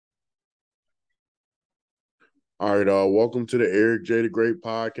All right, welcome to the Eric J. the Great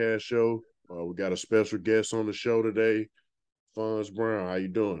podcast show. We got a special guest on the show today, Fonz Brown. How you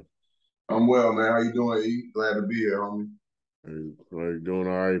doing? I'm well, man. How you doing, E? Glad to be here, homie. Are you doing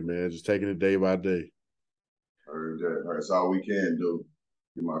all right, man? Just taking it day by day. Heard that. That's all we can do.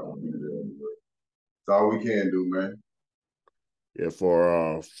 You might not be there. It's all we can do, man. Yeah,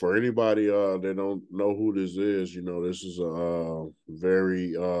 for anybody that don't know who this is, this is a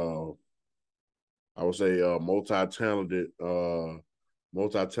very I would say multi-talented man.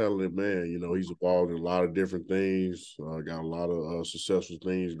 He's involved in a lot of different things. Got a lot of successful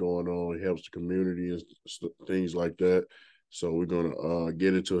things going on. He helps the community and things like that. So we're gonna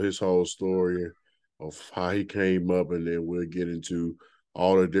get into his whole story of how he came up, and then we'll get into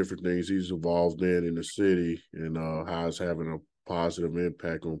all the different things he's involved in the city and how it's having a positive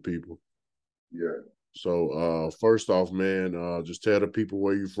impact on people. Yeah. So first off, man, just tell the people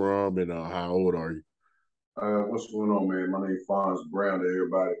where you're from and how old are you? What's going on, man? My name's Fonz Brown. To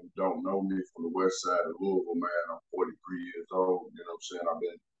everybody who don't know me from the west side of Louisville, man, I'm 43 years old. You know what I'm saying? I've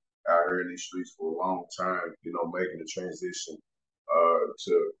been out here in these streets for a long time, making the transition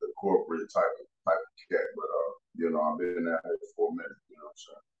to the corporate type of cat. But I've been out here for a minute, you know what I'm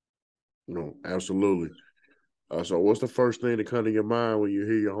saying? No, absolutely. So what's the first thing that comes to your mind when you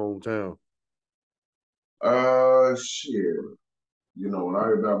hear your hometown? Shit. When I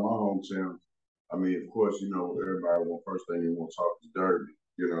hear about my hometown, I mean, of course, everybody first thing you want to talk is Derby,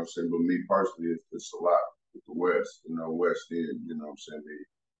 you know what I'm saying? But me personally, it's a lot with the West, West End, you know what I'm saying?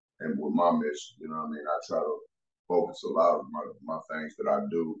 And with my mission, you know what I mean? I try to focus a lot of my things that I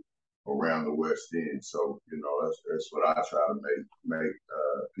do around the West End. So, that's what I try to make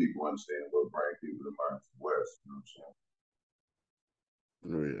people understand what bring people to mind from West, you know what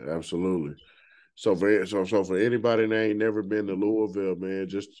I'm saying? Oh, yeah, absolutely. So for anybody that ain't never been to Louisville, man,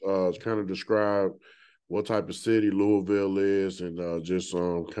 just kind of describe what type of city Louisville is, and just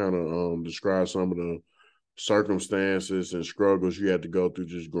kind of describe some of the circumstances and struggles you had to go through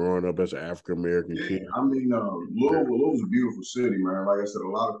just growing up as an African American Yeah, kid. I mean, Louisville's a beautiful city, man. Like I said, a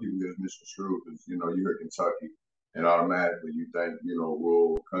lot of people get misconstrued because you hear Kentucky, and automatically you think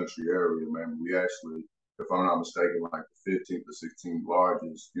rural country area, man. We actually, if I'm not mistaken, like the 15th or 16th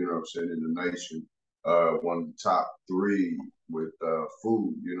largest, you know what I'm saying, in the nation. One of the top three with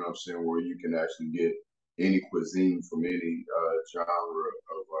food, you know what I'm saying, where you can actually get any cuisine from any genre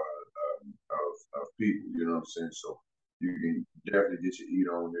of people, you know what I'm saying. So you can definitely get your eat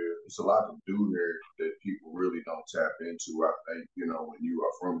on here. It's a lot to do here that people really don't tap into. I think, when you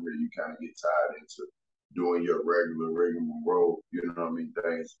are from here, you kind of get tied into doing your regular rigmarole, you know what I mean,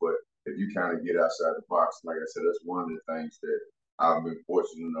 things. But if you kind of get outside the box, like I said, that's one of the things that I've been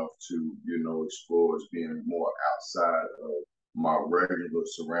fortunate enough to, explore is being more outside of my regular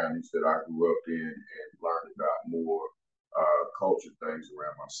surroundings that I grew up in and learned about more culture things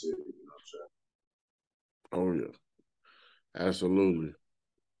around my city, you know what I'm saying? Oh yeah, absolutely.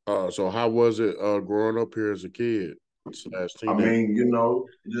 So how was it growing up here as a kid slash I teenager? mean,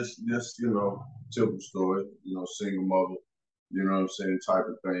 just typical story. Single mother. You know what I'm saying, type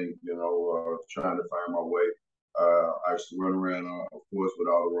of thing. Trying to find my way. I used to run around, of course, with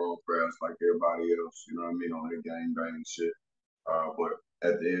all the wrong crowds like everybody else. You know what I mean, on their gang bang shit. But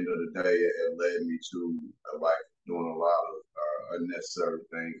at the end of the day, it led me to a life doing a lot of unnecessary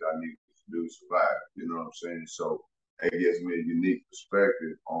things I needed to do to survive. You know what I'm saying? So it gives me a unique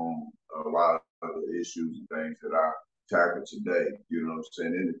perspective on a lot of the issues and things that I tackle today. You know what I'm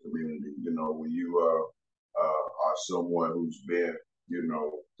saying, in the community. When you are someone who's been,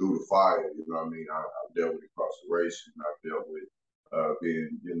 through the fire. You know what I mean? I've dealt with incarceration. I've dealt with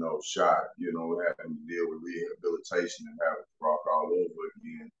being, shot, having to deal with rehabilitation and having to rock all over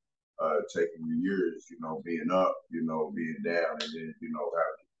again, taking years, being up, being down, and then, having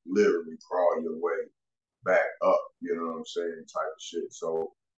to literally crawl your way back up, you know what I'm saying, type of shit.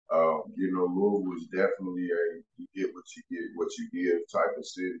 So, Louisville was definitely a you get what you give type of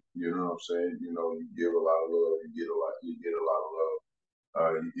city. You know what I'm saying? You give a lot of love, you get a lot of love.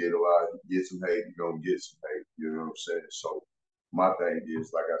 You get some hate, you're gonna get some hate. You know what I'm saying? So my thing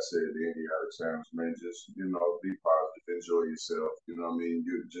is, like I said, any other times, man, just be positive, enjoy yourself. You know what I mean?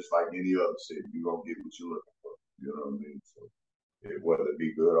 You're just like any other city. You're gonna get what you're looking for. You know what I mean? So whether it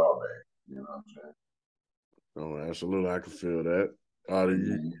be good or bad, you know what I'm saying? Oh, absolutely, I can feel that. You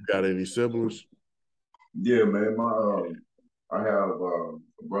Mm-hmm. got any siblings? Yeah, man. I have a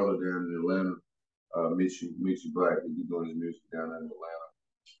brother down in Atlanta, Michi Black. He be doing his music down in Atlanta.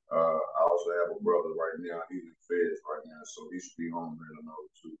 I also have a brother right now. He's in Feds right now, so he should be home in another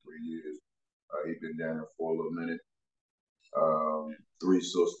 2, 3 years. He's been down there for a little minute. Three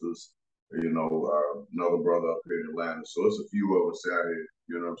sisters. Another brother up here in Atlanta. So it's a few of us out here,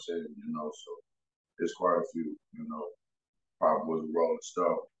 you know what I'm saying? So it's quite a few, Pop was a Rolling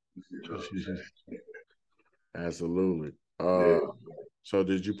Stone, you know what I'm Absolutely. saying? So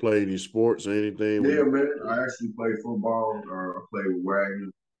did you play any sports or anything when Yeah, you? man. I actually played football. I played with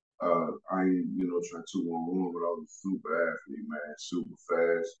Wagner. I ain't, trying to one room, but I was a super athlete, man. Super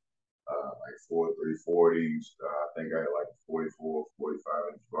fast. Like 4.3 40s. I think I had like a 44,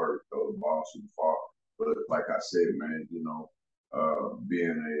 45-inch vert, throw the ball super far. But like I said, man,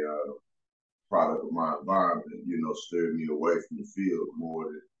 being a product of my environment, steered me away from the field more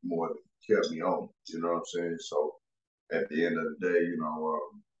than kept me on. You know what I'm saying? So at the end of the day,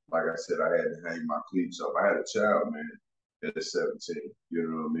 like I said, I had to hang my cleats up. I had a child, man, at 17. You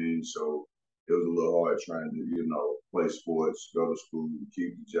know what I mean? So it was a little hard trying to, play sports, go to school,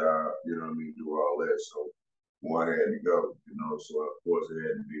 keep the job. You know what I mean? Do all that. So one had to go. So of course it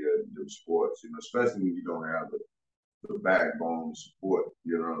had to be to do sports. Especially when you don't have the backbone support,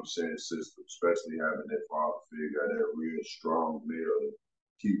 what I'm saying, system, especially having that father figure, that real strong male to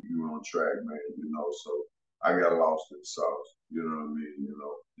keep you on track, man. So I got lost in the sauce, you know what I mean,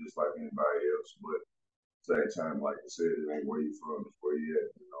 just like anybody else. But same time, like I said, it ain't where you from, it's where you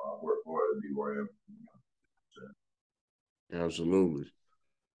at. I work hard to be where I am. Absolutely.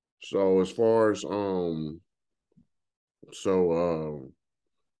 So as far as so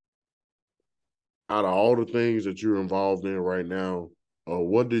out of all the things that you're involved in right now,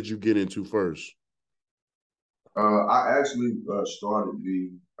 what did you get into first? I actually started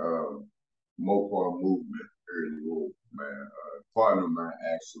the Mopar movement here in Louisville, man. A partner of mine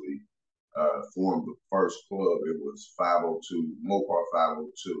actually formed the first club. It was 502, Mopar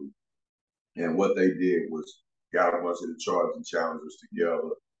 502. And what they did was got a bunch of the chargers and challengers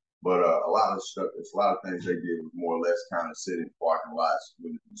together. But a lot of stuff, it's a lot of things they did was more or less kind of sit in parking lots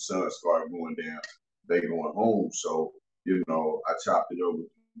when the sun started going down, they going home. So, I chopped it over with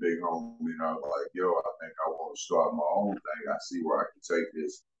the big homie and I was like, yo, I think I want to start my own thing. I see where I can take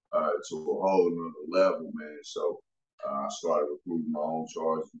this to a whole another level, man. So I started recruiting my own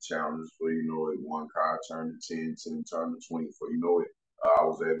chargers and challengers for, one car turned to 10, 10 turned to 20 for, I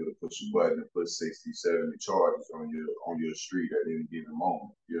was able to push a button and put 60, 70 charges on your street at any given moment,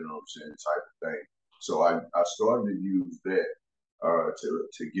 what I'm saying, type of thing. So I started to use that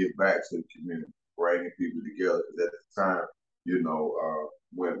to give back to the community, bringing people together. Because at the time,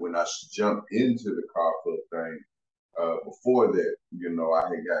 when I jumped into the car club thing, before that, I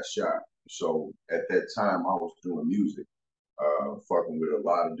had got shot. So at that time, I was doing music, fucking with a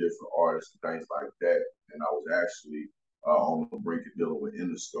lot of different artists and things like that. And I was actually on the brink of dealing with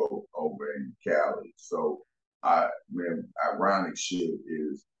Interscope over in Cali. So ironic shit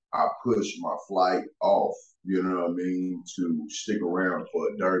is I pushed my flight off, you know what I mean, to stick around for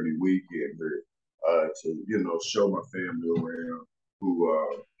a derby weekend here, to, show my family around who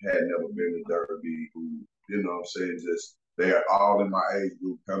had never been to derby, who, what I'm saying, just they are all in my age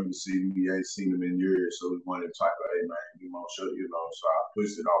group coming to see me. I ain't seen them in years. So we wanted to type of, hey, man, show, so I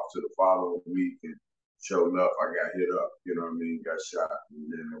pushed it off to the following week and sure enough, I got hit up, you know what I mean, got shot, and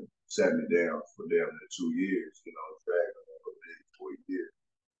then sat me down for damn near 2 years, dragged for a year.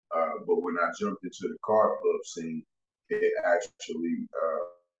 But when I jumped into the car club scene, it actually,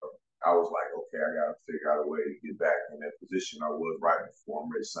 I was like, okay, I got to figure out a way to get back in that position I was right before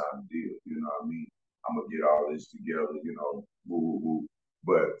I'm ready to sign the deal. You know what I mean? I'm going to get all this together, woo, woo, woo.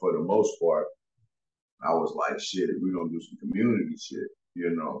 But for the most part, I was like, shit, we're going to do some community shit,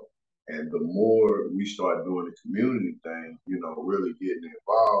 And the more we start doing the community thing, really getting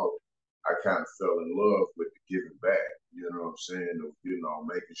involved, I kind of fell in love with the giving back, you know what I'm saying? Of,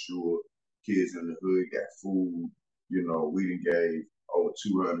 making sure kids in the hood got food. We done gave over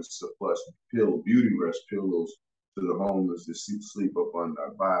 200 plus beauty rest pillows to the homeless that sleep up under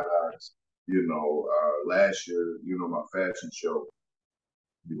our viaducts. Last year, my fashion show,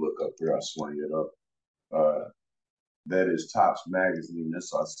 you look up here, I swing it up. That is Tops Magazine.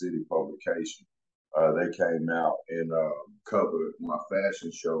 That's our city publication. They came out and covered my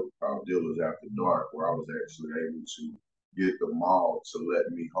fashion show called Dealers After Dark, where I was actually able to get the mall to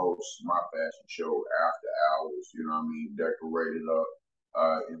let me host my fashion show after hours, decorate it up,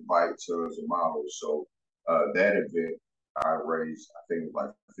 invite tons of models. So that event, I raised, I think it was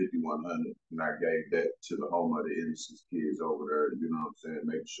like 5,100, and I gave that to the home of the innocent kids over there, you know what I'm saying,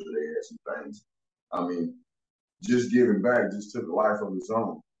 making sure they had some things. I mean, just giving back just took a life of its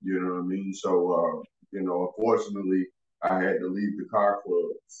own. You know what I mean? So, unfortunately, I had to leave the car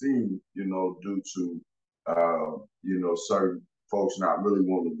club scene, due to, certain folks not really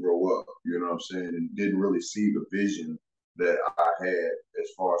wanting to grow up, you know what I'm saying, and didn't really see the vision that I had as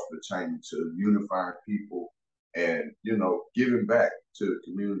far as pertaining to unifying people and, you know, giving back to the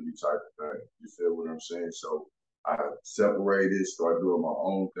community type of thing. You feel what I'm saying? So I separated, started doing my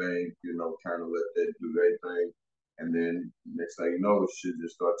own thing, you know, kind of let that do their thing. And then next thing you know, shit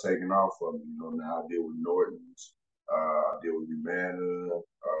just start taking off for me. You know, now I deal with Norton's, I deal with Humana,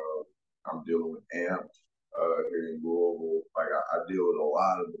 I'm dealing with AMP here in Louisville. Like I deal with a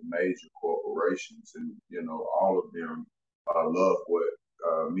lot of the major corporations, and you know, all of them love what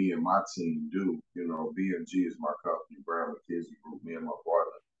me and my team do. You know, BMG is my company, Brown McKinsey Group. Me and my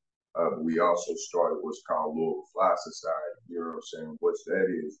partner. But we also started what's called Louisville Fly Society. You know what I'm saying? What's that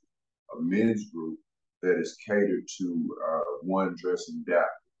is a men's group that is catered to one dressing dapper.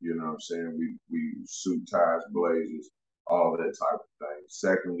 You know what I'm saying? We suit ties, blazers, all that type of thing.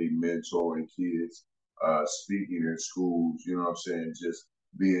 Secondly, mentoring kids, speaking in schools. You know what I'm saying? Just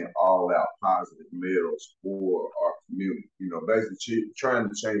being all out positive males for our community. You know, basically trying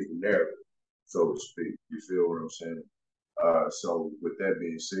to change the narrative, so to speak. You feel what I'm saying? So with that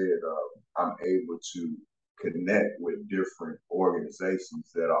being said, I'm able to connect with different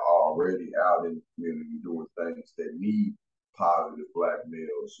organizations that are already out in the community doing things that need positive black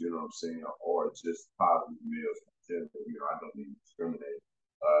males, you know what I'm saying, or just positive males in general. You know, I don't need to discriminate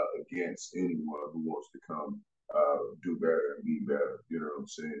against anyone who wants to come do better and be better, you know what I'm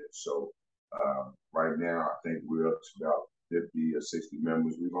saying? So right now, I think we're up to about 50 or 60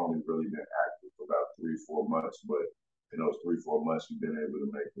 members. We've only really been active for about 3, 4 months, but in those 3, 4 months, we've been able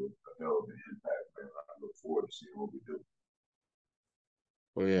to make a hell of an impact, man. I look forward to seeing what we do.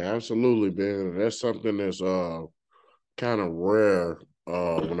 Well, yeah, absolutely, man. That's something that's kind of rare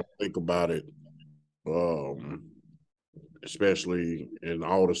when I think about it. Um, Especially in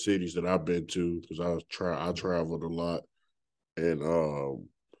all the cities that I've been to, because I traveled a lot, and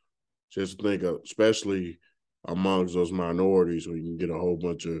just think of, especially amongst those minorities, when you can get a whole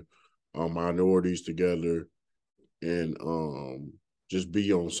bunch of minorities together and just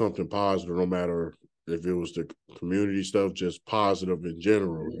be on something positive, no matter if it was the community stuff, just positive in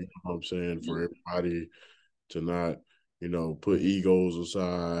general. You know what I'm saying? For everybody to not, put egos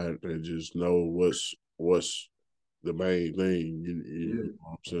aside and just know what's the main thing. You know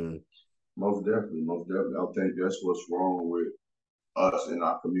what I'm saying? Most definitely, most definitely. I think that's what's wrong with us and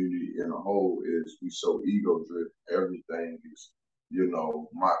our community in a whole is we so ego driven. Everything is, you know,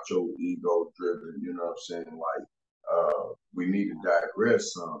 macho ego driven. You know what I'm saying? Like, we need to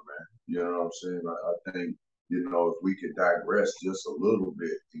digress some, man. You know what I'm saying? I think, you know, if we could digress just a little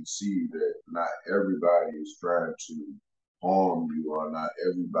bit and see that not everybody is trying to harm you or not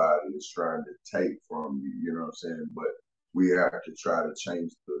everybody is trying to take from you. You know what I'm saying? But we have to try to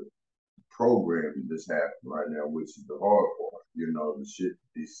change the programming that's happening right now, which is the hard part. You know, the shit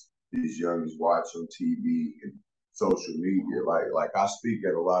these youngins watch on TV and social media. Like I speak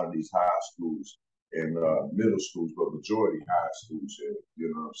at a lot of these high schools and middle schools, but majority high schools here.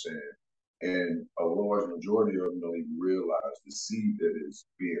 You know what I'm saying? And a large majority of them don't even realize the seed that is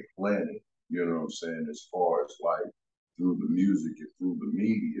being planted. You know what I'm saying? As far as like through the music and through the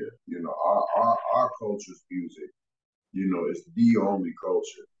media, you know, our culture's music, you know, it's the only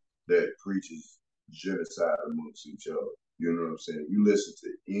culture that preaches genocide amongst each other. You know what I'm saying? You listen to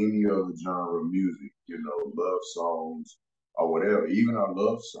any other genre of music, you know, love songs or whatever, even our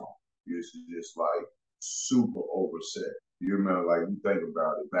love song, it's just like super overset. You remember, like, you think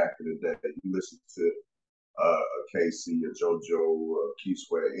about it back in the day, you listen to a Casey, a JoJo, Keith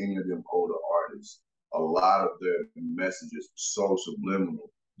Sweat, any of them older artists, a lot of their messages so subliminal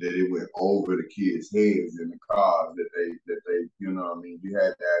that it went over the kids' heads in the cars that they you know what I mean, you had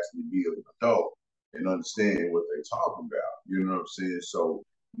to actually be an adult and understand what they're talking about. You know what I'm saying? So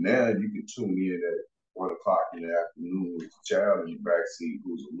now you can tune in at 1 o'clock in the afternoon with a child in the backseat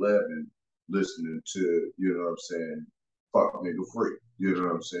who's 11 listening to, you know what I'm saying, fuck nigga free. You know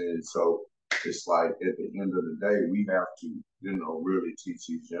what I'm saying? So it's like at the end of the day, we have to, you know, really teach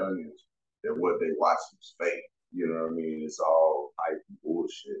these youngins that what they watch is fake. You know what I mean? It's all hype and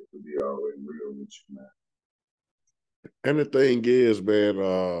bullshit to be already real with you, man. And the thing is, man,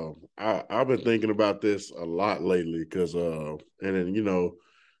 I've been thinking about this a lot lately because, and then,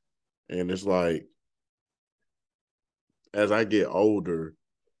 and it's like as I get older,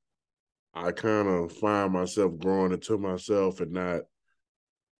 I kind of find myself growing into myself and not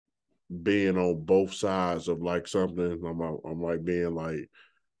being on both sides of like something. I'm like being like,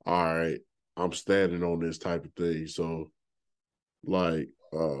 all right, I'm standing on this type of thing. So like,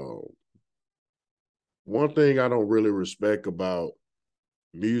 one thing I don't really respect about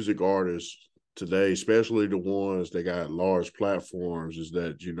music artists today, especially the ones that got large platforms, is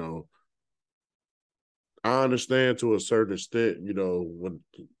that I understand to a certain extent, you know,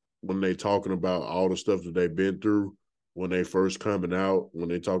 when they talking about all the stuff that they've been through when they first coming out, when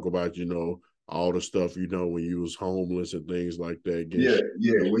they talk about, you know, all the stuff, you know, when you was homeless and things like that, Yeah, getting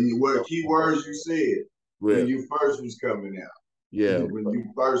yeah. When you what key words you said when yeah, you first was coming out. yeah, When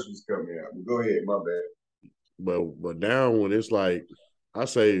you first was coming out. But go ahead, my bad. but now when it's like I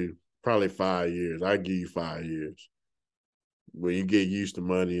say probably 5 years, I give you 5 years when you get used to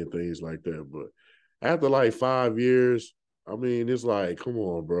money and things like that. But after like 5 years, I mean, it's like, come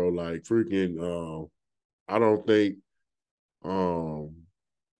on, bro, like freaking I don't think um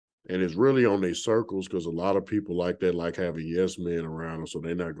and it's really on their circles because a lot of people like that like having yes men around them, so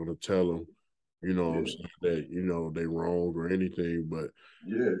they're not going to tell them, you know what I'm Yeah, saying, that you know they wrong or anything.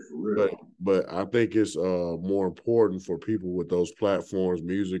 yeah, for real. But I think it's more important for people with those platforms,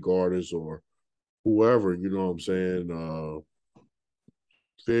 music artists or whoever, you know what I'm saying,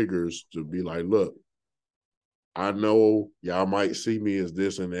 figures to be like, look, I know y'all might see me as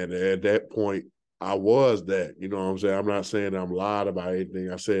this and that. At that point, I was that. You know what I'm saying? I'm not saying I'm lied about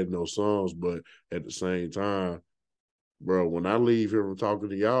anything I said in those songs, but at the same time, bro, when I leave here from talking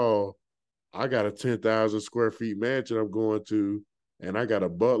to y'all, I got a 10,000 square feet mansion I'm going to, and I got a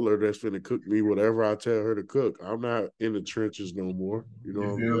butler that's finna cook me whatever I tell her to cook. I'm not in the trenches no more. You know You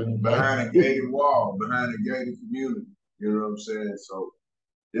what feel I'm me? saying? Behind a gated wall, behind a gated community. You know what I'm saying? So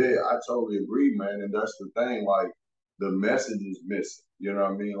yeah, I totally agree, man. And that's the thing, like the message is missing. You know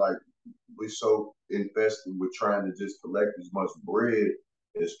what I mean? Like we're so infested with trying to just collect as much bread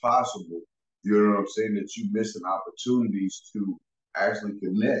as possible. You know what I'm saying? That you missing opportunities to actually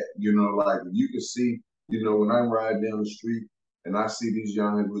connect. You know, like you can see, you know, when I'm riding down the street and I see these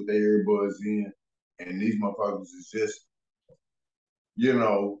youngins with their earbuds in, and these motherfuckers is just, you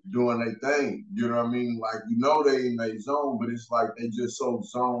know, doing their thing. You know what I mean? Like, you know, they in their zone, but it's like they just so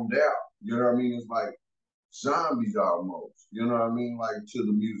zoned out. You know what I mean? It's like zombies almost. You know what I mean? Like to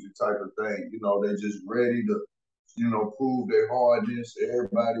the music type of thing. You know, they just ready to, you know, prove their hardness.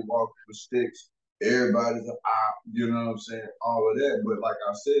 Everybody walking with sticks. Everybody's an op. You know what I'm saying? All of that. But like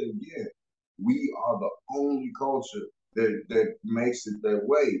I said again, we are the only culture that makes it that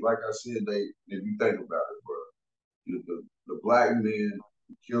way. Like I said, they if you think about it, bro, the black men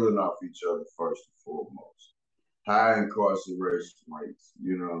killing off each other first and foremost. High incarceration rates,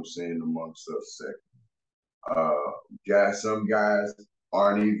 you know what I'm saying, amongst us second. Some guys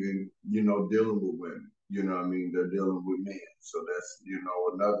aren't even, you know, dealing with women. You know what I mean? They're dealing with men. So that's, you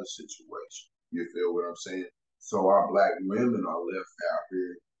know, another situation. You feel what I'm saying? So our black women are left out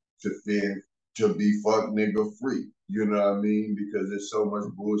here to fend, to be fuck nigga free. You know what I mean? Because there's so much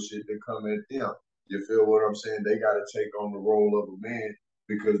bullshit that come at them. You feel what I'm saying? They got to take on the role of a man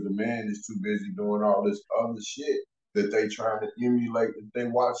because the man is too busy doing all this other shit that they trying to emulate that they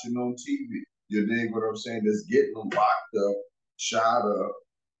watching on TV. You dig what I'm saying? That's getting them locked up, shot up,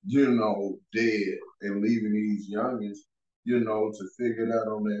 you know, dead, and leaving these youngins, you know, to figure that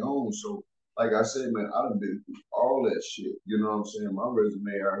on their own. So, like I said, man, I done been through all that shit. You know what I'm saying? My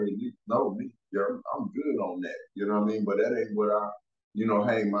resume out here, you know me. Yeah, I'm good on that. You know what I mean? But that ain't what I, you know,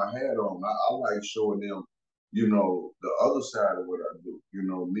 hang my hat on. I like showing them, you know, the other side of what I do. You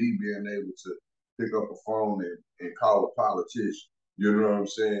know, me being able to pick up a phone and call a politician. You know what I'm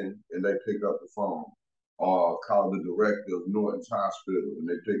saying? And they pick up the phone. Or call the director of Norton's Hospital and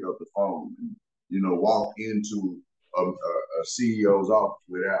they pick up the phone and, you know, walk into a CEO's office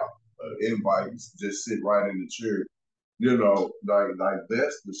without invites, just sit right in the chair. You know, like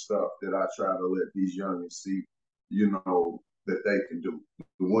that's the stuff that I try to let these youngins see, you know, that they can do.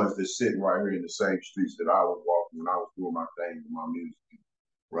 The ones that sitting right here in the same streets that I was walking when I was doing my thing with my music,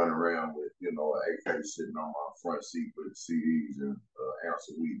 running around with, you know, an AK sitting on my front seat with CDs and an ounce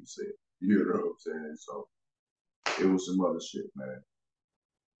of weed to sip. You know what I'm saying? So it was some other shit, man.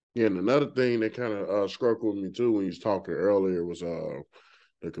 Yeah, and another thing that kind of struck with me too when you was talking earlier was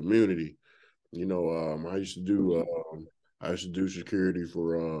the community. You know, I used to do security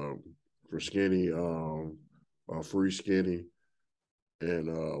for Skinny, Free Skinny, and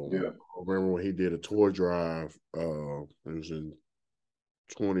Yeah, I remember when he did a toy drive. It was in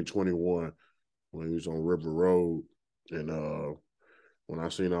 2021 when he was on River Road, and when I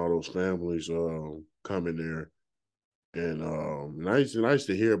seen all those families coming there. And I used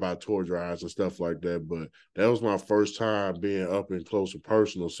to hear about tour drives and stuff like that, but that was my first time being up and close and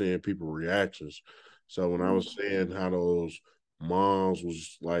personal, seeing people reactions. So when I was seeing how those moms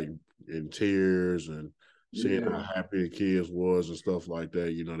was like in tears and seeing how yeah, happy the kids was and stuff like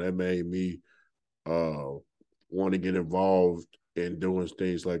that, you know, that made me uh want to get involved in doing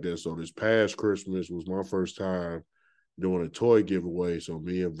things like that. So this past Christmas was my first time doing a toy giveaway. So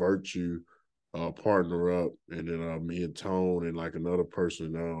me and Virtue partner up, and then me and Tone and like another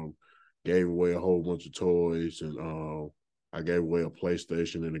person gave away a whole bunch of toys, and I gave away a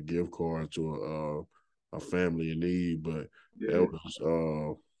PlayStation and a gift card to a family in need. But that Yeah,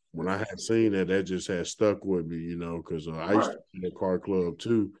 was when I had seen that, that just had stuck with me, you know, because I used right, to be in a car club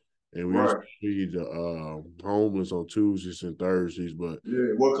too, and we used right. to feed the homeless on Tuesdays and Thursdays. But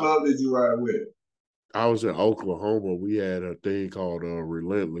Yeah. What club did you ride with? I was in Oklahoma. We had a thing called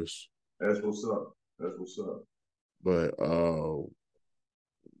Relentless, That's what's up. That's what's up. but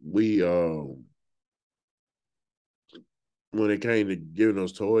we when it came to giving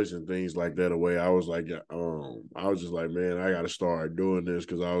those toys and things like that away, I was like, I was just like, man, I got to start doing this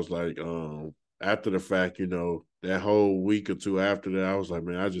because I was like, after the fact, you know, that whole week or two after that, I was like,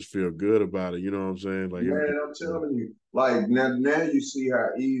 man, I just feel good about it. You know what I'm saying? Like, it was Man, just, I'm telling you, like now you see how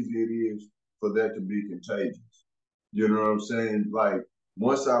easy it is for that to be contagious. You know what I'm saying? Like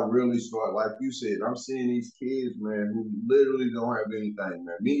once I really start, like you said, I'm seeing these kids, man, who literally don't have anything,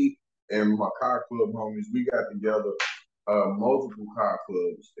 man. Me and my car club homies, we got together multiple car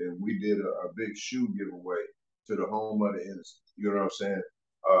clubs and we did a big shoe giveaway to the Home of the Innocents. You know what I'm saying?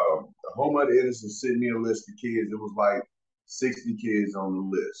 The Home of the Innocents sent me a list of kids. It was like 60 kids on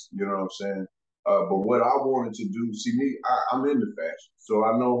the list. You know what I'm saying? But what I wanted to do, see me, I'm into fashion. So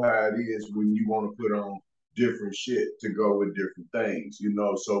I know how it is when you want to put on different shit to go with different things, you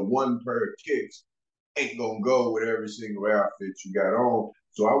know. So one pair of kicks ain't gonna go with every single outfit you got on.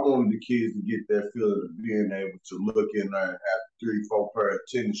 So I wanted the kids to get that feeling of being able to look in there and have three, four pair of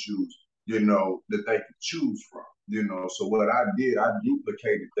tennis shoes, you know, that they could choose from, you know. So what I did, I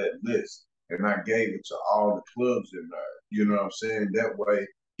duplicated that list and I gave it to all the clubs in there. You know what I'm saying? That way,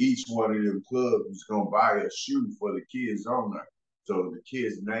 each one of them clubs was gonna buy a shoe for the kids on there. So the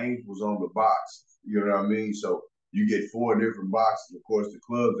kids' names was on the box. You know what I mean? So you get four different boxes. Of course, the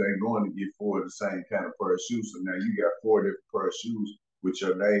clubs ain't going to get four of the same kind of pair of shoes. So now you got four different pair of shoes with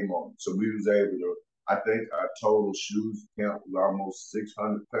your name on it. So we was able to, I think our total shoes count was almost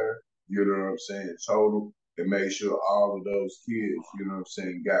 600 pair. You know what I'm saying? Total. And made sure all of those kids, you know what I'm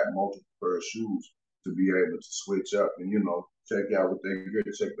saying, got multiple pair of shoes to be able to switch up and, you know, check out what they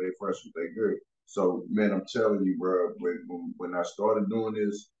good, check they fresh, what they good. So, man, I'm telling you, bro, when I started doing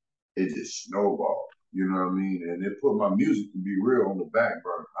this, it just snowballed. You know what I mean? And it put my music to be real on the back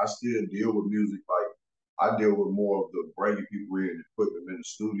burner. I still deal with music like I deal with more of the bringing people in and putting them in the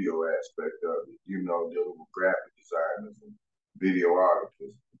studio aspect of it, you know, dealing with graphic designers and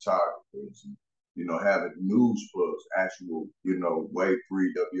videographers, photographers, and, you know, having news plugs, actual, you know, Wave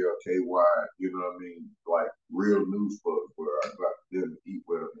 3, WLKY, you know what I mean? Like real news plugs where I got them to eat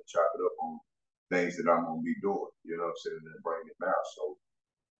with them and chop it up on things that I'm going to be doing, you know what I'm saying, and bring it out. So,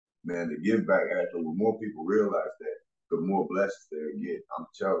 man, the give back after when more people realize that, the more blessings they get. I'm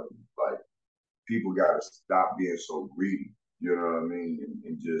telling you, like people got to stop being so greedy. You know what I mean?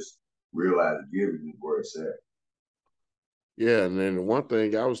 And just realize giving is where it's at. yeah. And then one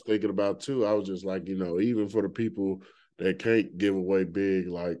thing I was thinking about too, I was just like, you know, even for the people that can't give away big,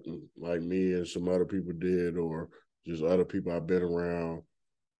 like me and some other people did, or just other people I've been around.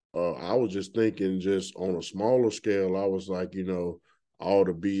 I was just thinking, just on a smaller scale, I was like, you know, all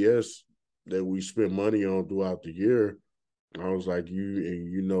the BS that we spend money on throughout the year. I was like,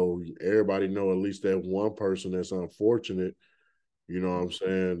 you know, everybody know at least that one person that's unfortunate, you know what I'm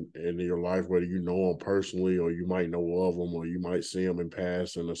saying, in your life, whether you know them personally or you might know of them or you might see them in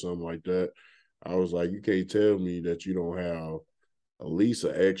passing or something like that. I was like, you can't tell me that you don't have at least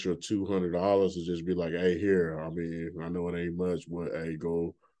an extra $200 to just be like, hey, here. I mean, I know it ain't much, but hey,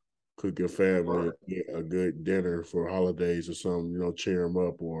 go cook your family Right. a good dinner for holidays or something, you know, cheer them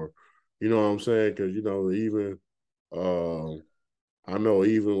up, or, you know what I'm saying? Because, you know, even, I know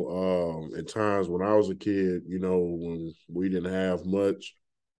even at times when I was a kid, you know, when we didn't have much,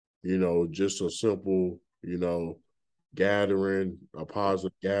 you know, just a simple, you know, gathering, a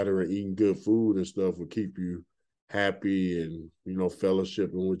positive gathering, eating good food and stuff would keep you happy, and, you know,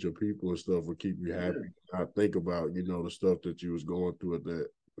 fellowshipping with your people and stuff would keep you happy. Yeah. I think about, you know, the stuff that you was going through at that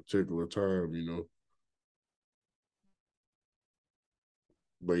particular time, you know.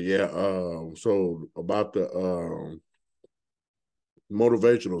 But yeah, so about the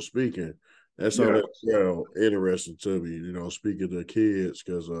motivational speaking, that Yeah. sounded well interesting to me, you know, speaking to kids,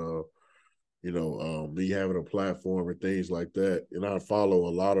 because you know, me having a platform and things like that. And I follow a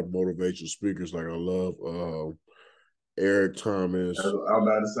lot of motivational speakers. Like I love Eric Thomas. I'm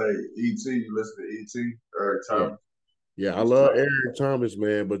about to say ET. You listen to ET, Eric Yeah. Thomas. Yeah, I He's love tough. Eric Thomas,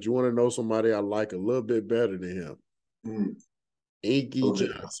 man. But you want to know somebody I like a little bit better than him? Mm. Inky Who's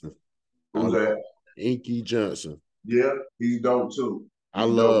it? Johnson. I Who's love that? Inky Johnson. Yeah, he's dope too. I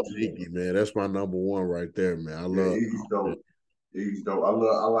He's love dope too. Iggy, man. That's my number one right there, man. I Yeah, love. Iggy's dope. Iggy's dope. I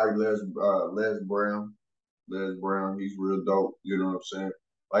like Les Brown. Les Brown, he's real dope. You know what I'm saying?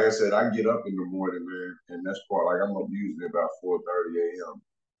 Like I said, I get up in the morning, man, and that's part. Like I'm up usually about 4:30 a.m.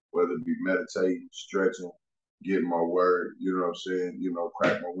 Whether it be meditating, stretching, getting my word. You know what I'm saying? You know,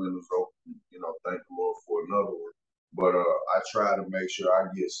 crack my windows open. You know, thank the Lord for another one. But I try to make sure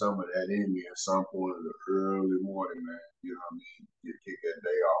I get some of that in me at some point in the early morning, man. You know what I mean? Kick that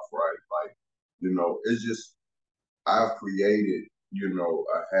day off right. Like, you know, it's just I've created, you know,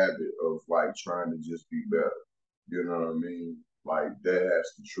 a habit of like trying to just be better. You know what I mean? Like that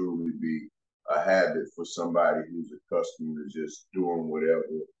has to truly be a habit for somebody who's accustomed to just doing whatever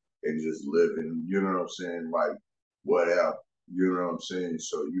and just living, you know what I'm saying? Like whatever, you know what I'm saying?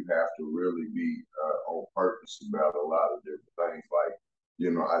 So you have to really be on purpose about a lot of different things. Like,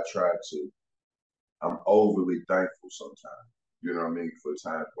 you know, I'm overly thankful sometimes. You know what I mean? For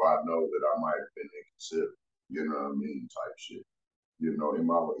times where I know that I might have been inconsiderate. You know what I mean? Type shit. You know,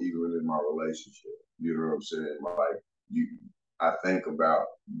 even in my relationship. You know what I'm saying? Like you, I think about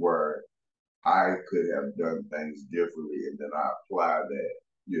where I could have done things differently, and then I apply that.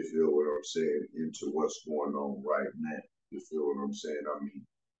 You feel what I'm saying into what's going on right now. You feel what I'm saying? I mean,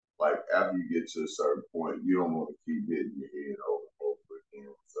 like after you get to a certain point, you don't want to keep hitting your head over and over again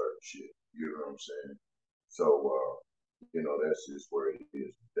with certain shit. You know what I'm saying? So, you know, that's just where it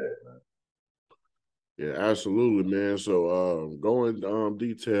is with that, man. Yeah, absolutely, man. So, going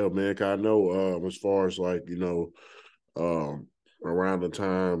detail, man. 'Cause I know, as far as like um, around the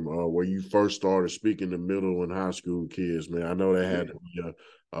time where you first started speaking to middle and high school kids, man. I know that had Yeah. to be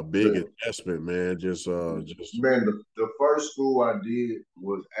a big The, investment, man. Just man, the first school I did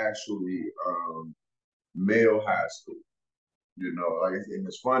was actually male high school. You know, like, and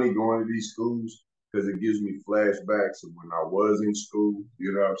it's funny going to these schools because it gives me flashbacks of when I was in school.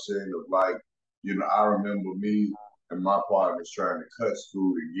 You know what I'm saying? Of like, you know, I remember me and my partners trying to cut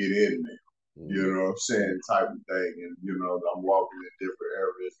school to get in there. You mm, know what I'm saying? Type of thing. And, you know, I'm walking in different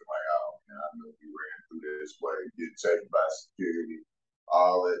areas and like, oh, man, I know we ran through this way, get checked by security,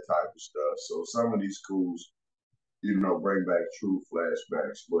 all that type of stuff. So some of these schools, you know, bring back true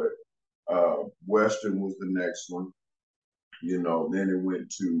flashbacks. But Western was the next one. You know, then it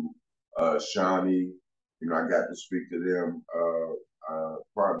went to Shawnee. You know, I got to speak to them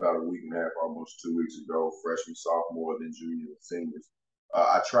probably about a week and a half, almost 2 weeks ago, freshman, sophomore, then junior and seniors.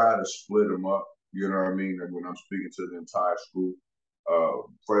 I try to split them up, you know what I mean? And when I'm speaking to the entire school,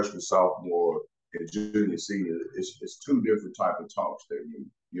 freshman, sophomore, and junior, senior, it's two different type of talks they need.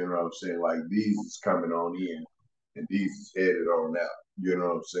 You know what I'm saying? Like these is coming on in and these is headed on out. You know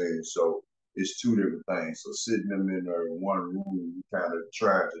what I'm saying? So it's two different things. So sitting them in there in one room, you kind of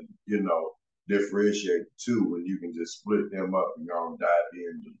trying to, you know, differentiate the two, and you can just split them up and go and dive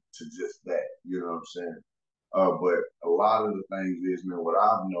into to just that. You know what I'm saying? But a lot of the things is, man, what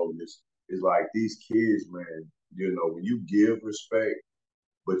I've noticed is like these kids, man, you know, when you give respect,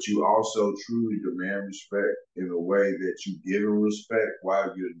 but you also truly demand respect in a way that you give respect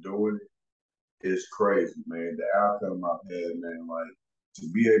while you're doing it, it's crazy, man. The outcome I've had, man, like to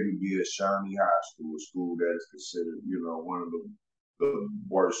be able to be at Shawnee High School, a school that is considered, you know, one of the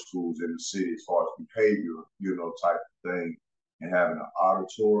worst schools in the city as far as behavior, you know, type of thing, and having an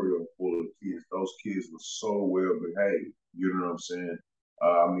auditorium full of kids. Those kids were so well behaved. You know what I'm saying?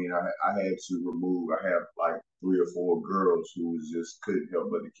 I mean, I had to remove. I have like 3 or 4 girls who was just couldn't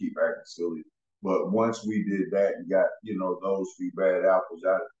help but to keep acting silly. But once we did that and got, you know, those few bad apples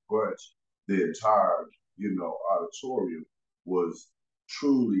out of the bunch, the entire, you know, auditorium was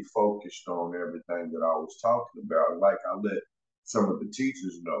truly focused on everything that I was talking about. Like I let some of the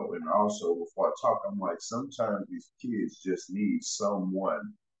teachers know, and also before I talk, I'm like, sometimes these kids just need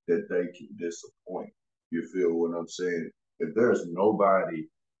someone that they can disappoint. You feel what I'm saying? If there's nobody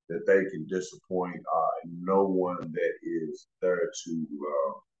that they can disappoint, no one that is there to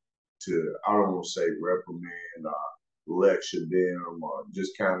I don't want to say reprimand, lecture them, or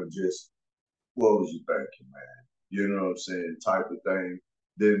just kind of just what was you thinking, man? You know what I'm saying? Type of thing.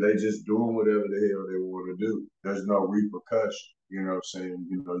 Then they just doing whatever the hell they want to do. There's no repercussion. You know what I'm saying?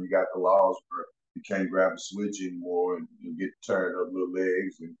 You know, you got the laws where you can't grab a switch anymore and get turned up little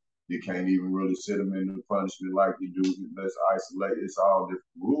legs, and you can't even really sit them in the punishment like you do. Let's isolate. It's all different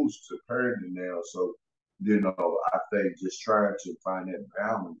rules to parenting now. So, you know, I think just trying to find that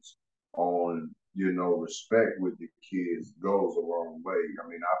balance on, you know, respect with the kids goes a long way. I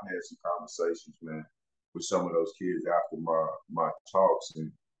mean, I've had some conversations, man, with some of those kids after my talks,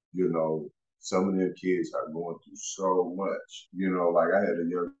 and you know, some of them kids are going through so much. You know, like I had a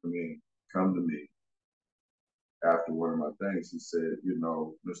young man come to me, after one of my things, he said,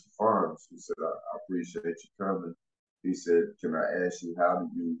 Mr. Fonz, he said, I appreciate you coming. He said, can I ask you, how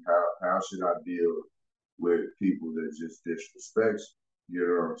should I deal with people that just disrespect you? You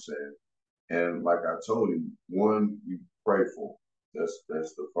know what I'm saying? And like I told him, one, you pray for them.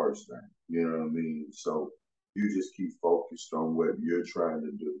 That's the first thing. You know what I mean? So you just keep focused on what you're trying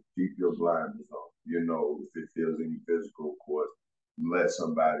to do. Keep your blinders on. If it feels any physical, of course, let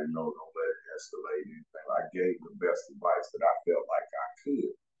somebody know. Don't let it escalate anything. I gave the best advice that I felt like I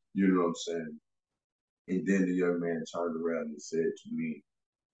could. You know what I'm saying? And then the young man turned around and said to me,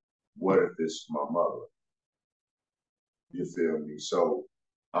 "What if it's my mother?" You feel me? So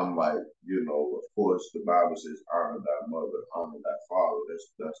I'm like, of course, the Bible says, honor thy mother, honor thy father.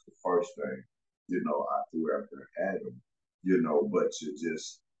 That's the first thing, I threw after Adam, but to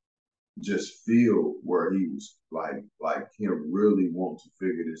just feel where he was like him really want to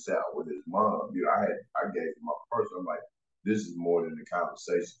figure this out with his mom. I gave him my person. I'm like, this is more than a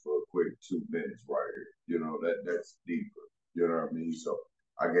conversation for a quick 2 minutes right here. That's deeper. You know what I mean? So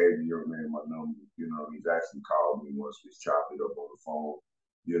I gave the young man my number. He's actually called me once. We've chopped it up on the phone.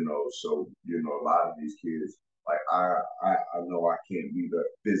 So a lot of these kids, like I know I can't be there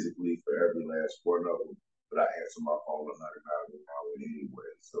physically for every last one of them, but I answer my phone 100 miles an hour anyway.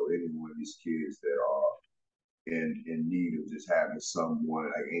 So any one of these kids that are in need of just having someone,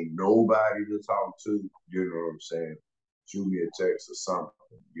 like ain't nobody to talk to, you know what I'm saying? Shoot me a text or something,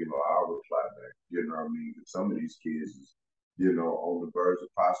 I'll reply back. You know what I mean? Some of these kids is, on the verge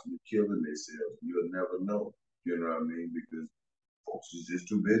of possibly killing themselves. You'll never know. You know what I mean? Because folks is just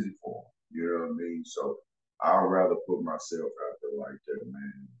too busy for them. You know what I mean? So I'd rather put myself out there like that,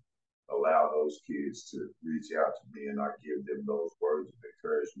 man. Allow those kids to reach out to me and I give them those words of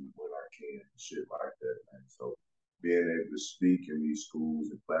encouragement when I can and shit like that, man. So being able to speak in these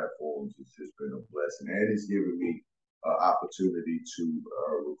schools and platforms has just been a blessing. And it's given me an opportunity to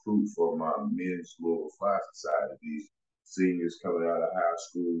recruit for my men's Little Fly Society. These seniors coming out of high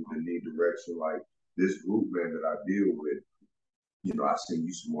school that need direction, like this group, man, that I deal with, I send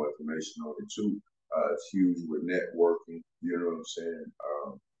you some more information on it too. It's huge with networking, you know what I'm saying?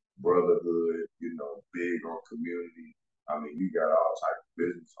 Brotherhood, big on community. I mean, you got all type of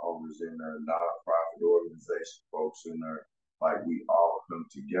business owners in there, nonprofit organization folks in there. Like we all come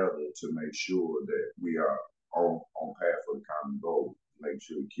together to make sure that we are on path for the common goal, make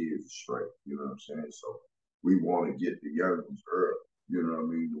sure the kids are straight. You know what I'm saying? So we want to get the young ones early. You know what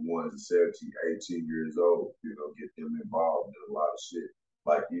I mean? The ones at 17, 18 years old, get them involved in a lot of shit.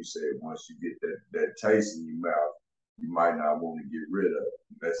 Like you said, once you get that taste in your mouth, you might not want to get rid of it.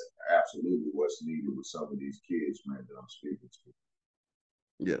 That's absolutely what's needed with some of these kids, man, that I'm speaking to.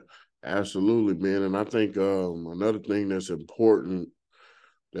 Yeah, absolutely, man. And I think another thing that's important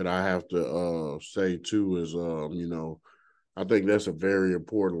that I have to say too is I think that's a very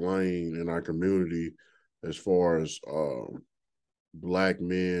important lane in our community as far as Black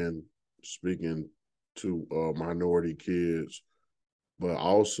men speaking to minority kids, but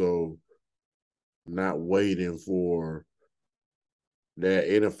also not waiting for that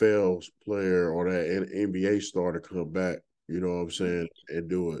NFL player or that NBA star to come back, you know what I'm saying, and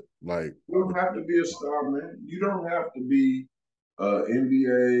do it. Like, You don't have to be a star, man. You don't have to be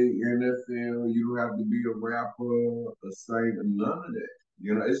NBA, NFL. You don't have to be a rapper, a singer, none of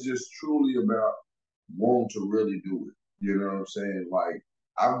that. It's just truly about wanting to really do it. You know what I'm saying? Like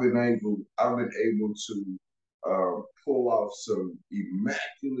I've been able to pull off some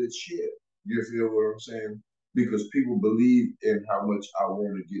immaculate shit. You feel what I'm saying? Because people believe in how much I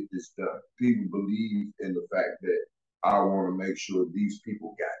want to get this done. People believe in the fact that I want to make sure these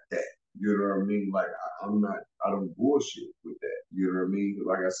people got that. You know what I mean? Like I don't bullshit with that. You know what I mean?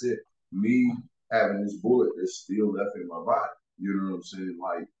 Like I said, me having this bullet that's still left in my body. You know what I'm saying?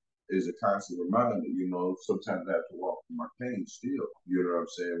 Like is a constant reminder, sometimes I have to walk through my pain still, you know what I'm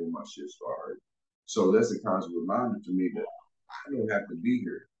saying, when my shit start hurting. So that's a constant reminder to me that I don't have to be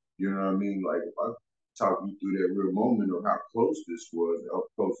here. You know what I mean? Like if I talk you through that real moment of how close this was, how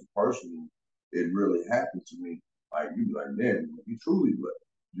close and personal it really happened to me, like you be like, man, you truly blessed.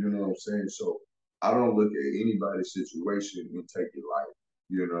 You know what I'm saying? So I don't look at anybody's situation and take it light,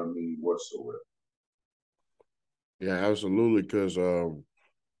 you know what I mean, whatsoever. yeah, absolutely, because I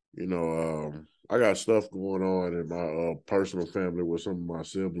got stuff going on in my personal family with some of my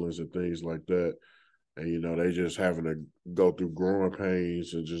siblings and things like that. And, they just having to go through growing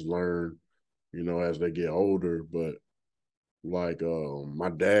pains and just learn, as they get older. But like my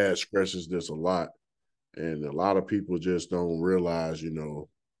dad stresses this a lot. And a lot of people just don't realize,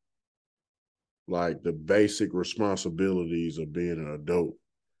 like the basic responsibilities of being an adult.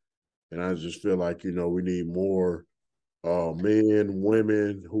 And I just feel like, we need more men,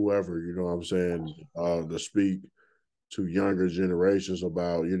 women, whoever, what I'm saying, to speak to younger generations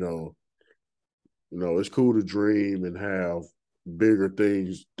about, it's cool to dream and have bigger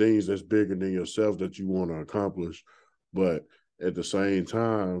things that's bigger than yourself that you want to accomplish. But at the same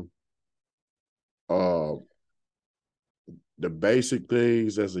time, uh, the basic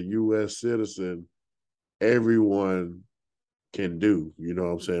things as a U.S. citizen, everyone can do, you know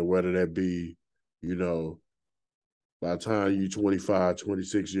what I'm saying? Whether that be, you know, by the time you're 25,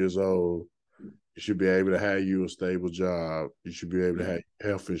 26 years old, you should be able to have you a stable job. You should be able to have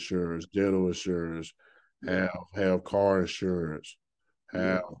health insurance, dental insurance, have car insurance,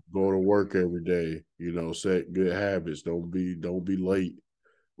 have go to work every day. Set good habits. Don't be late.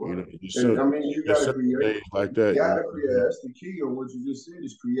 Right. Just And certain, I mean, you got just to certain create. things like You that. got to create. That's the key on what you just said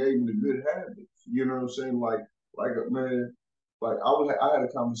is creating the good habits. You know what I'm saying? Like man, like I had a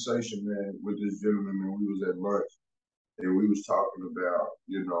conversation, man, with this gentleman, man. We was at lunch and we was talking about,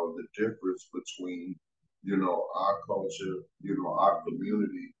 the difference between, our culture, our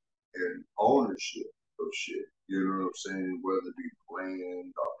community and ownership of shit. You know what I'm saying? Whether it be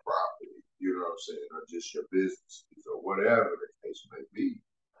land or property, you know what I'm saying, or just your businesses or whatever the case may be.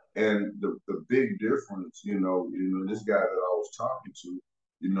 And the big difference, this guy that I was talking to,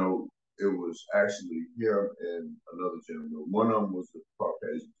 it was actually him and another gentleman. One of them was the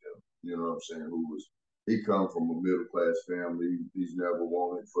Caucasian gentleman, you know what I'm saying, he come from a middle class family. He's never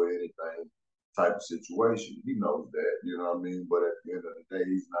wanted for anything type of situation. He knows that, you know what I mean? But at the end of the day,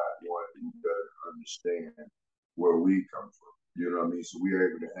 he's not one who doesn't understand where we come from. You know what I mean? So we're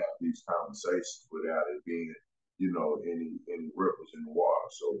able to have these conversations without it being, any ripples in the water,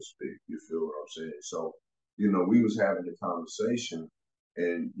 so to speak. You feel what I'm saying? So, we was having a conversation,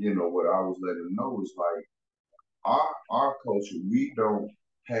 and what I was letting him know is like our culture, we don't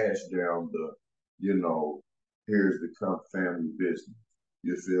pass down the, here's the family business.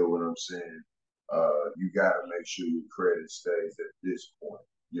 You feel what I'm saying? You got to make sure your credit stays at this point.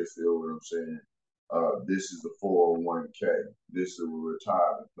 You feel what I'm saying? This is the 401k. This is a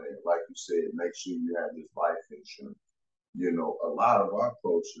retirement plan. Like you said, make sure you have this life insurance. A lot of our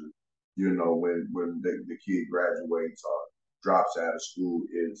culture, when the kid graduates or drops out of school,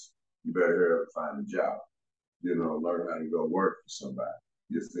 is you better hurry up and find a job. Learn how to go work for somebody.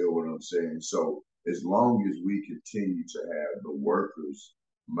 You feel what I'm saying? So as long as we continue to have the workers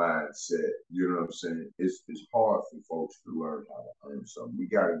mindset, you know what I'm saying? It's hard for folks to learn how to earn something. We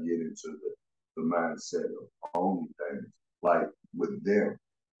got to get into the mindset of owning things. Like with them,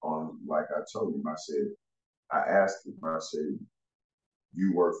 like I told him, I asked him, I said,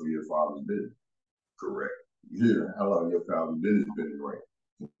 you work for your father's business, correct? Yeah. How long your father's business been in rank?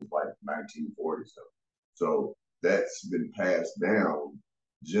 Like 1940 something. So that's been passed down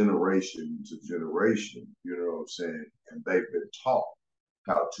generation to generation, you know what I'm saying? And they've been taught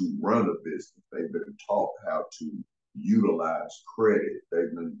how to run a business. They've been taught how to utilize credit.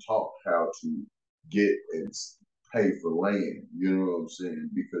 They've been taught how to get and pay for land, you know what I'm saying?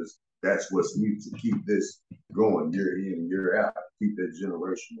 Because that's what's needed to keep this going year in, year out, keep that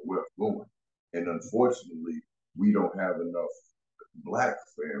generational wealth going. And unfortunately, we don't have enough Black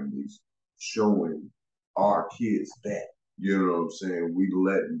families showing our kids that. You know what I'm saying? We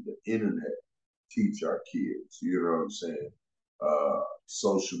letting the internet teach our kids. You know what I'm saying?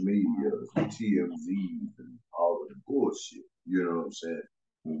 Social media, TMZs, and all of the bullshit. You know what I'm saying?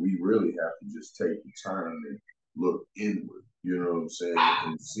 When we really have to just take the time and look inward. You know what I'm saying?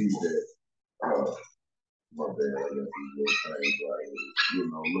 And see that. My bad, I got these little things right here.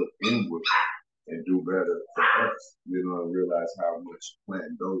 Look inward and do better for us, and realize how much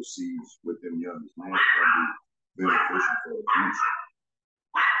planting those seeds with them youngest men can be beneficial for the future.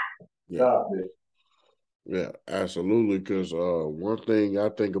 Yeah. Stop it. Yeah, absolutely. Because one thing I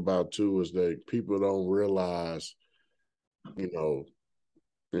think about too is that people don't realize, and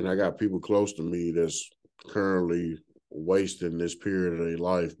I got people close to me that's currently wasting this period of their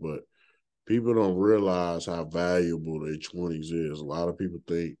life, but people don't realize how valuable their 20s is. A lot of people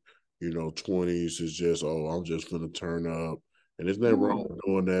think, 20s is just, oh, I'm just gonna turn up. And there's nothing wrong with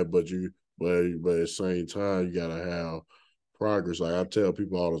doing that, but at the same time, you gotta have progress. Like I tell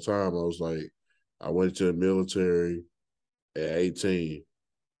people all the time, I was like, I went to the military at 18.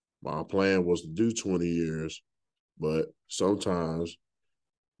 My plan was to do 20 years, but sometimes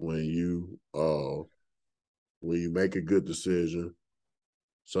when you make a good decision,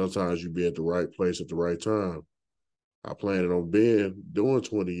 sometimes you be at the right place at the right time. I planned on doing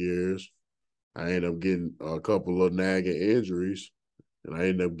 20 years. I ended up getting a couple of nagging injuries, and I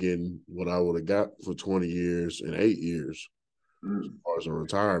ended up getting what I would have got for 20 years in 8 years as far as a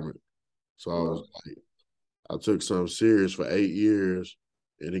retirement. So I was Right. like, I took something serious for 8 years,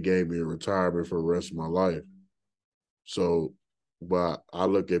 and it gave me a retirement for the rest of my life. So, but I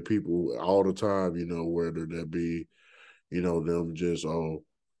look at people all the time, whether that be, them just, oh,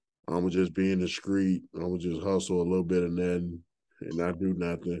 I'm gonna just be in the street, I'm gonna just hustle a little bit and then and not do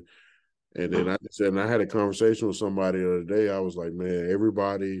nothing. And then I said, and I had a conversation with somebody the other day. I was like, man,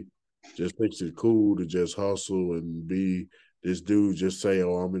 everybody just thinks it's cool to just hustle and be this dude. Just say,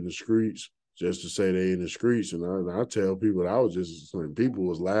 oh, I'm in the streets, just to say they in the streets. And I tell people that I was just people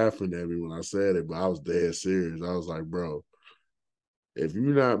was laughing at me when I said it, but I was dead serious. I was like, bro, if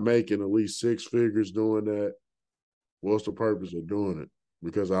you're not making at least six figures doing that, what's the purpose of doing it?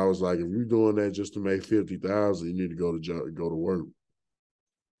 Because I was like, if you're doing that just to make 50,000, you need to go to work.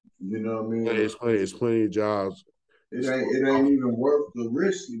 You know what I mean? It's plenty of jobs. It ain't even worth the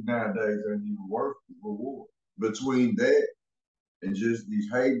risk nowadays. It ain't even worth the reward. Between that and just these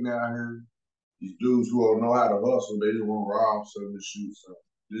hating out here, these dudes who don't know how to hustle, they just want to rob something to shoot something.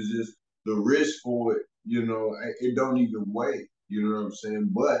 It's just the risk for it, it don't even weigh. You know what I'm saying?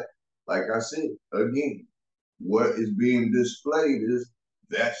 But like I said, again, what is being displayed is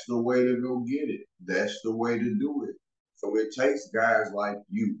that's the way to go get it. That's the way to do it. So it takes guys like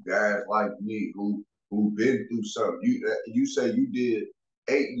you, guys like me, who've been through something. You say you did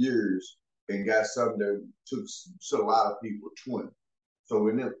 8 years and got something that took a lot of people 20. So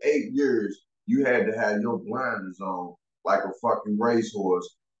in them 8 years, you had to have your blinders on like a fucking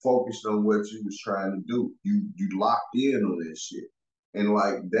racehorse, focused on what you was trying to do. You locked in on this shit. And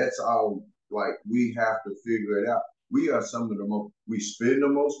like that's all like we have to figure it out. We are some of the most we spend the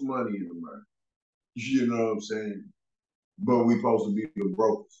most money in America. You know what I'm saying? But we supposed to be the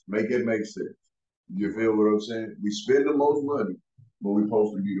brokers. Make it make sense. You feel what I'm saying? We spend the most money, but we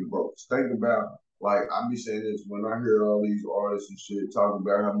supposed to be the brokers. Think about like I be saying this when I hear all these artists and shit talking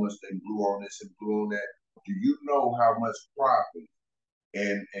about how much they blew on this and blew on that. Do you know how much profit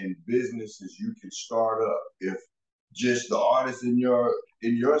and businesses you can start up if just the artists in your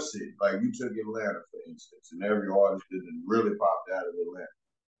city, like you took Atlanta for instance, and every artist that really popped out of Atlanta,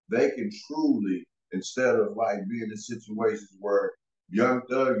 they can truly, instead of like being in situations where Young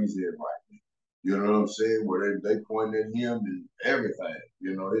Thug is in right now, you know what I'm saying, where they point at him and everything,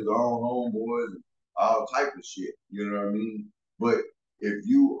 his own homeboys and all type of shit, you know what I mean? But if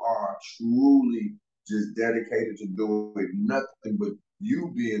you are truly just dedicated to doing nothing but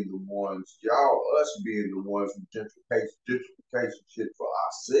you being the ones, us being the ones who gentrification shit for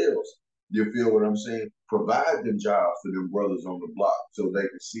ourselves, you feel what I'm saying? Provide them jobs for them brothers on the block so they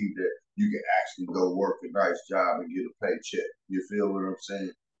can see that you can actually go work a nice job and get a paycheck. You feel what I'm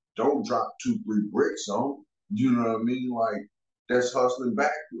saying? Don't drop 2, 3 bricks on 'em. You know what I mean? Like that's hustling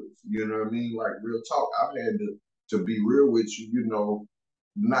backwards. You know what I mean? Like real talk. I've had to be real with you.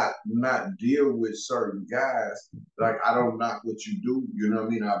 Not deal with certain guys. Like I don't knock what you do. You know what I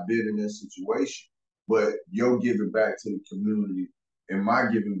mean? I've been in that situation, but you're giving back to the community and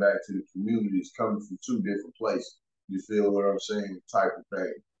my giving back to the community is coming from two different places. You feel what I'm saying? Type of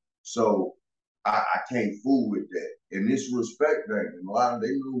thing. So I can't fool with that. And this respect thing, and a lot of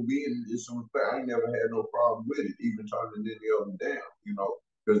they know me and it's some respect. I ain't never had no problem with it, even turning any of them down,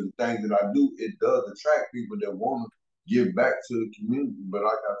 because the things that I do, it does attract people that want to give back to the community. But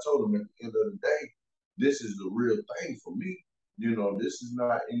like I told them at the end of the day, this is the real thing for me. This is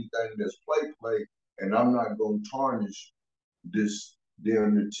not anything that's play, and I'm not gonna tarnish this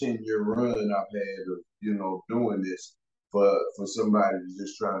damn near 10-year run I've had of doing this for somebody that's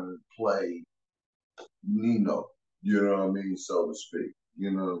just trying to play Nino. You know what I mean, so to speak.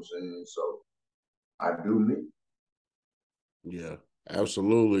 You know what I'm saying? So I do me. Yeah,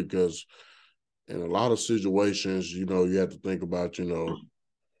 absolutely. Because in a lot of situations, you have to think about,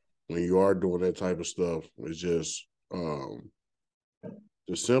 when you are doing that type of stuff, it's just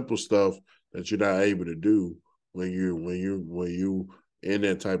the simple stuff that you're not able to do when you in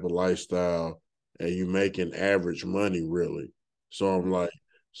that type of lifestyle and you making average money really. So I'm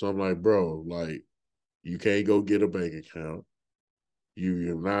like, bro, like you can't go get a bank account.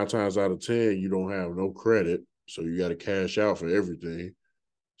 You 9 times out of 10, you don't have no credit, so you got to cash out for everything.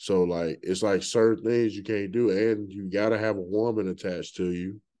 So like it's like certain things you can't do, and you got to have a woman attached to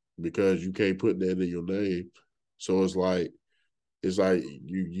you because you can't put that in your name. So it's like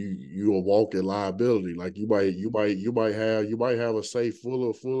you a walking liability. Like you might have a safe full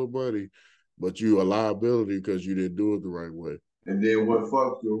of money, but you a liability because you didn't do it the right way. And then what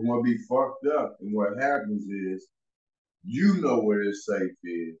be fucked up and what happens is you know where this safe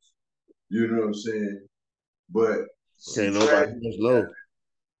is. You know what I'm saying? But see, Can't nobody tragedy, else know.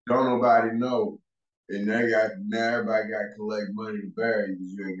 don't nobody know. And now everybody got to collect money to bury you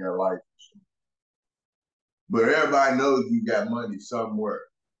because you ain't got life insurance. But everybody knows you got money somewhere.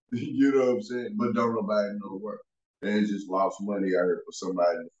 You know what I'm saying? But don't nobody know where. And it's just lost money out here for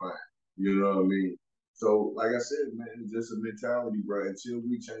somebody to find. You know what I mean? So, like I said, man, it's just a mentality, bro. Until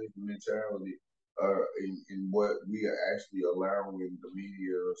we change the mentality in what we are actually allowing the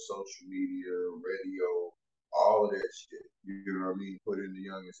media, social media, radio, all of that shit, you know what I mean, put in the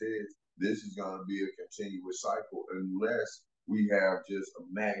youngest heads, this is going to be a continuous cycle unless we have just a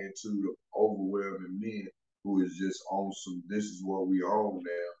magnitude of overwhelming men who is just on some, this is what we own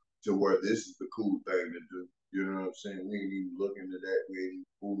now, to where this is the cool thing to do. You know what I'm saying? We ain't even looking to that. We ain't even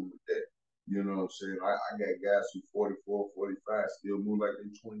fooling with that. You know what I'm saying? I got guys who 44, 45 still move like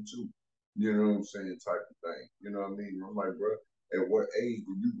they're 22. You know what I'm saying? Type of thing. You know what I mean? I'm like, bro, at what age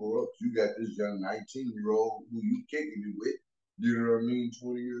did you grow up? You got this young 19-year-old who you kicking it with. You know what I mean?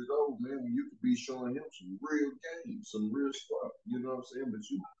 20 years old, man, when you could be showing him some real games, some real stuff. You know what I'm saying? But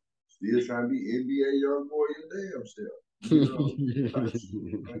you still trying to be NBA young boy your damn self. You know,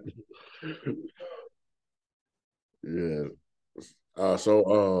 Yeah.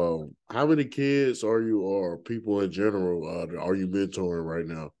 So, how many kids are you or people in general are you mentoring right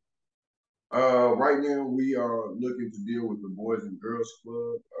now? Right now we are looking to deal with the Boys and Girls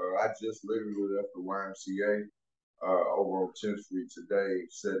Club. I just literally left the YMCA over on 10th Street today,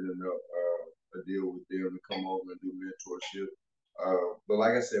 setting up a deal with them to come over and do mentorship. But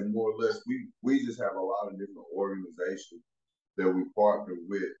like I said, more or less, we just have a lot of different organizations that we partner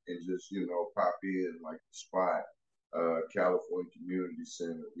with and just, pop in like the spot, California Community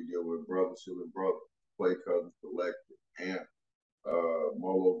Center. We deal with Brothers Healing Brothers, Play Cousins Collective, AMP,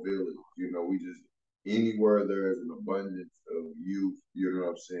 Molo Village. We just, anywhere there is an abundance of youth, you know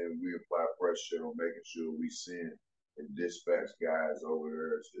what I'm saying, we apply pressure on making sure we send and dispatch guys over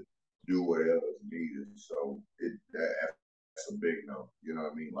there to do whatever is needed. So that's a big no. You know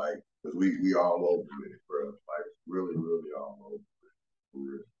what I mean? Like, because we all over with it, bro. Like, really, really all over with it. For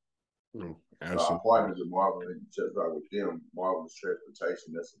real. Our Absolutely. partners at Marvelous, just like with them, Marvelous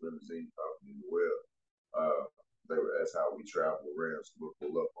Transportation, that's a limousine company as well. That's how we travel around. So we'll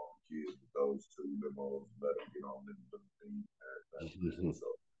pull up on kids with those two limos, let them get on the limousine and everything. So,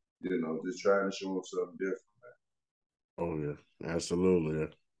 just trying to show them something different, man. Oh yeah, absolutely.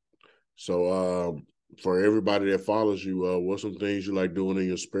 So, for everybody that follows you, what's some things you like doing in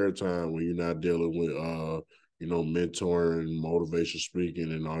your spare time when you're not dealing with, mentoring, motivation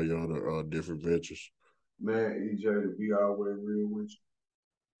speaking, and all your other different ventures? Man, EJ, to be always real with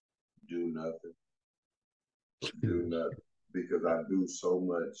you, do nothing. Do nothing. Because I do so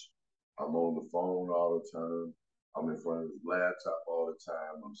much. I'm on the phone all the time. I'm in front of the laptop all the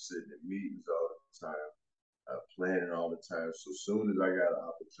time. I'm sitting in meetings all the time. Planning all the time. So as soon as I got an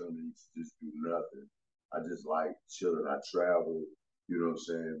opportunity to just do nothing, I just like chilling. I travel, you know what I'm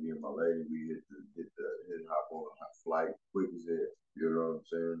saying? Me and my lady, we hop on a hot flight quick as hell. You know what I'm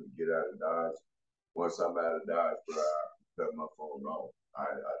saying? Get out of Dodge. Once I'm out of Dodge, bro, I cut my phone off. I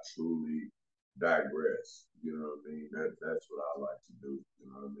truly digress. You know what I mean? That's what I like to do.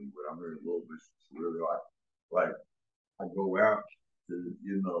 You know what I mean? But I'm here in Louisville, it's really like I go out to,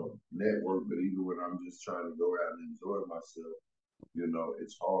 network, but even when I'm just trying to go out and enjoy myself,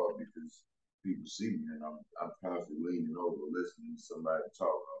 it's hard because people see me and I'm constantly leaning over, listening to somebody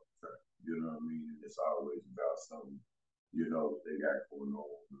talk all the time. You know what I mean? And it's always about something, they got going on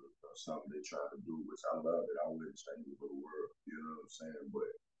or something they're trying to do, which I love it. I wouldn't change it for the world. You know what I'm saying?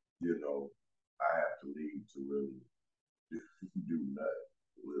 But, I have to leave to really do nothing.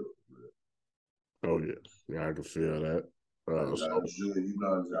 Real, real. Oh yeah, I can feel that. I'm sure I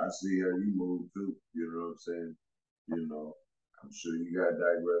see how you move too. You know what I'm saying? I'm sure you got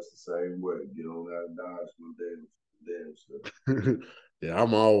digress the same way. Get on out of Dodge one day, damn stuff. Yeah,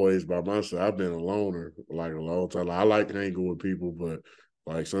 I'm always by myself. I've been a loner like a long time. Like, I like hanging with people, but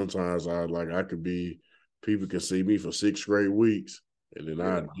like sometimes I could be. People can see me for 6 straight weeks, and then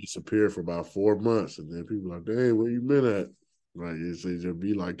I disappear for about 4 months, and then people are like, "Dang, where you been at?" Like it just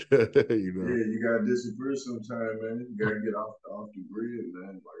be like that, Yeah, you gotta disappear sometime, man. You gotta get off the grid,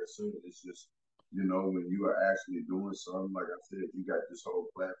 man. Like I said, it's just when you are actually doing something. Like I said, you got this whole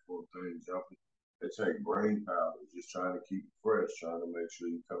platform thing jumping. It take brain power, just trying to keep it fresh, trying to make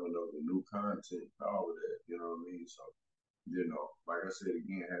sure you're coming up with new content, all of that. You know what I mean? So, like I said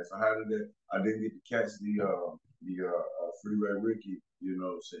again, so how did that? I didn't get to catch Freeway Ricky,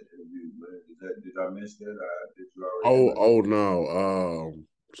 interview, man. Did I miss that? Did you already do it? Oh no.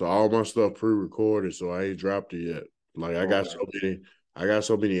 So all my stuff pre-recorded, so I ain't dropped it yet. Like Okay. I got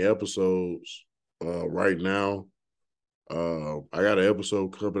so many episodes right now. I got an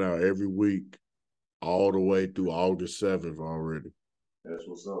episode coming out every week. all the way through August 7th already. That's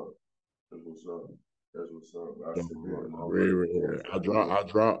what's up. That's what's up. That's what's up. I So, should be in my way. really,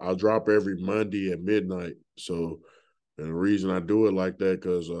 I drop every Monday at midnight. So, and the reason I do it like that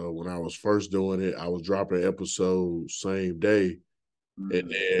because when I was first doing it, I was dropping episodes same day, and Mm-hmm.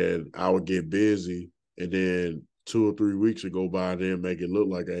 then I would get busy, and then 2 or 3 weeks would go by, and then make it look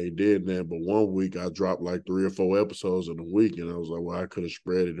like I ain't did that. But one week I dropped like 3 or 4 episodes in a week, and I was like, well, I could have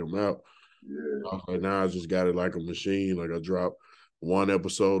spreaded them out. Yeah. I was like, now I just got it like a machine. Like I drop one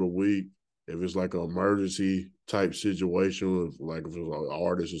episode a week. If it's like an emergency type situation, like if it's like an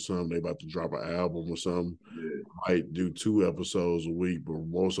artist or something, they about to drop an album or something, Yeah. I might do 2 episodes a week, but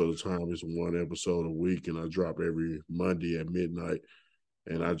most of the time it's one episode a week, and I drop every Monday at midnight.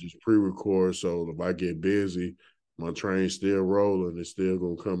 And I just pre-record, so if I get busy, my train's still rolling, it's still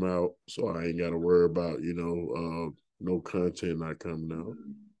gonna come out, so I ain't got to worry about no content not coming out.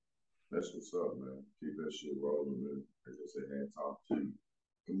 Mm-hmm. That's what's up, man. Keep that shit rolling, man. Like I said, hand talk to you.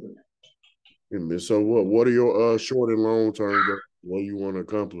 Come on. And so what are your short and long term goals? What do you want to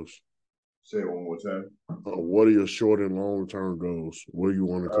accomplish? Say it one more time. What are your short and long term goals? What do you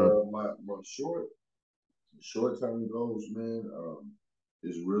want to accomplish? My short term goals, man,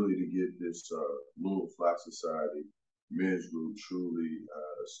 is really to get this Little Fly Society men's group truly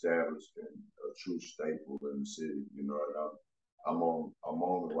established and a true staple in the city. You know, and I'm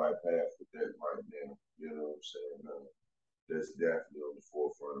on the right path with that right now. You know what I'm saying? That's definitely on the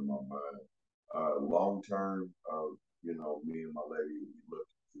forefront of my mind. Long term, me and my lady will be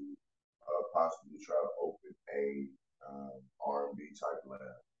looking to possibly try to open a R&B type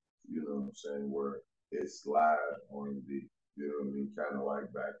lab. You know what I'm saying? Where it's live R&B. You know what I mean? Kind of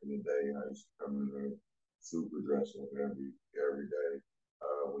like back in the day, I used to come in there super dressed up every day.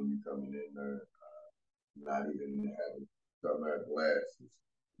 When you coming in there, not even having come out glasses.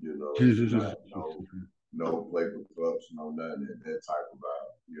 You know, it's not no paper cups, no nothing that type of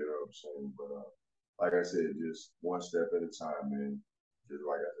vibe. You know what I'm saying? But like I said, just one step at a time, man. Just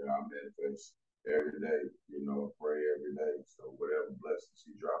like I said, I manifest every day. You know, pray every day. So whatever blessings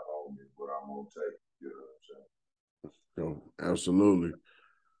he drop on me is what I'm gonna take. You know what I'm saying? Absolutely.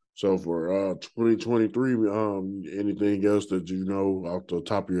 So for 2023, anything else that you know off the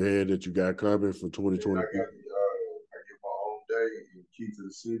top of your head that you got coming for And 2023? I get my own day in Key to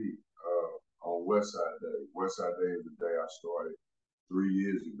the City on West Side Day. West Side Day is the day I started 3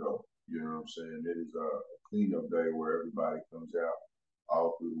 years ago. You know what I'm saying? It is a cleanup day where everybody comes out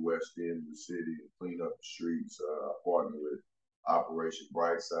all through the west end of the city and clean up the streets. I partnered with Operation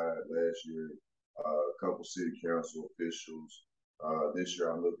Brightside last year, a couple city council officials. This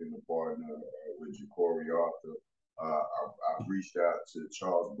year I'm looking to partner with Ja'Cory Arthur. I've reached out to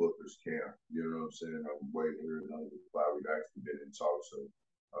Charles Booker's camp. You know what I'm saying? I'm waiting to hear another reply. We've actually been in talks. So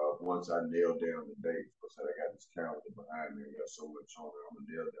once I nail down the date, because I got this calendar behind me, I got so much on it. I'm gonna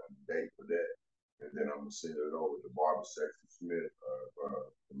nail down the date for that, and then I'm gonna send it over to Barbara Sexton Smith,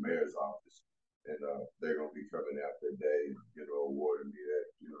 the mayor's office, and they're gonna be coming out that day and awarding me that.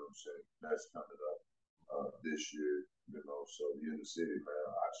 You know what I'm saying? That's coming up this year. You know, so you're in the city, man.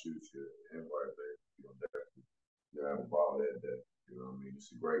 I shoot you an invite, man. Definitely have a ball that day. You know what I mean?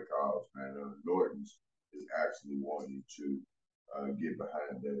 It's a great cause, man. Norton's is actually wanting to get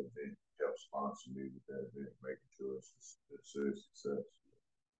behind that event, help sponsor me with that event, making sure it's a success.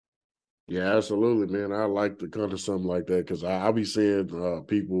 Yeah, absolutely, man. I like to come to something like that because I be seeing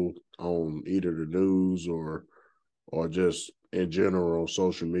people on either the news or just in general on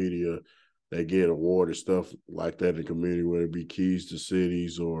social media. They get awarded stuff like that in the community, whether it be keys to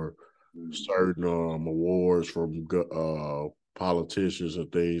cities or certain awards from politicians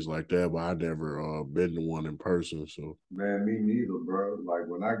and things like that. But I never been to one in person. So Man, me neither, bro. Like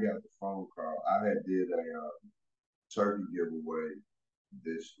when I got the phone call, I had did a turkey giveaway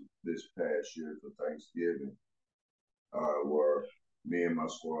this past year for Thanksgiving, where me and my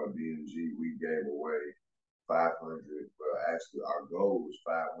squad BMG we gave away 500. Well, actually, our goal was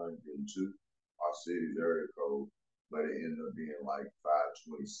 502. Our city's area code, but it ended up being like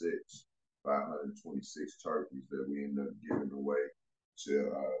 526 turkeys that we ended up giving away to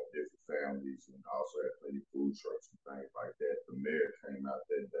different families, and also had plenty of food trucks and things like that. The mayor came out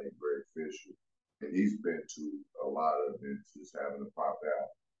that day, Greg Fisher, and he's been to a lot of events, just having to pop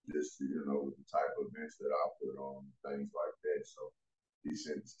out, just to, with the type of events that I put on, things like that. So he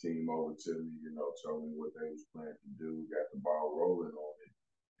sent his team over to me, told me what they was planning to do, got the ball rolling on it.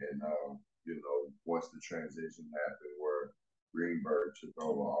 And, once the transition happened where Greenberg took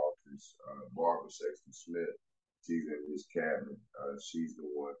over office, Barbara Sexton Smith, she's in his cabinet. She's the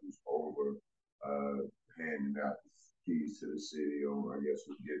one who's over handing out the keys to the city. I guess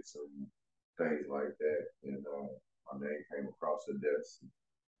we get some things like that. And my name came across her desk.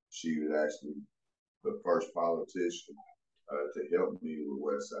 She was actually the first politician to help me with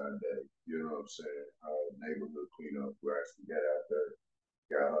Westside Day. You know what I'm saying? Neighborhood cleanup who actually got out there,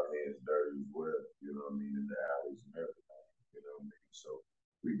 got her hands dirty as well. You know what I mean? In the alleys and everything. You know what I mean? So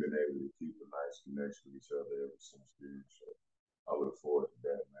we've been able to keep a nice connection with each other ever since then. So I look forward to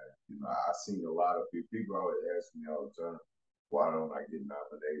that, man. You know, I seen a lot of people always ask me all the time, why don't I get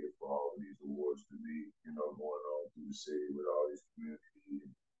nominated for all of these awards to be, you know, going on through the city with all these community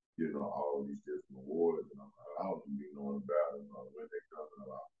and, you know, all of these different awards. And I'm like, I don't even be knowing about them when they come and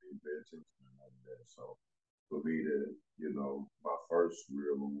I don't even pay attention and like that. So for me to, you know, my first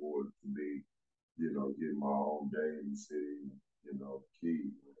real award to be, you know, get my own day in the city, you know, key,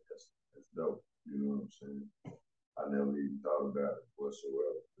 that's dope. You know what I'm saying? I never even thought about it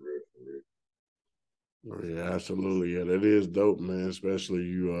whatsoever, for real, for real. Oh, yeah, absolutely. Yeah, that is dope, man. Especially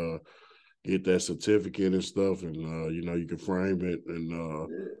you get that certificate and stuff, and you know, you can frame it and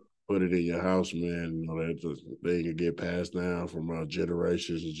Yeah, put it in your house, man. You know, that they can get passed down from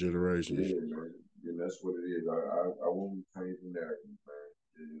generations and generations. yeah, man. And that's what it is. I want to change the narrative, man.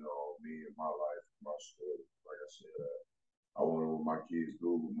 You know, me and my life, my story. Like I said, I want when my kids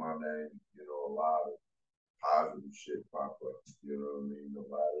Google my name, you know, a lot of positive shit pop up. You know what I mean? A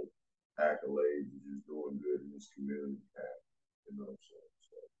lot of accolades and just doing good in this community. You know what I'm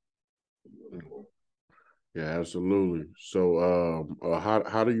saying? So, Yeah, absolutely. So,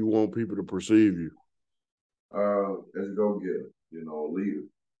 how do you want people to perceive you? as a go getter, you know, a leader.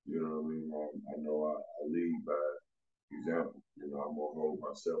 You know what I mean? I know I lead by example. You know, I'm gonna hold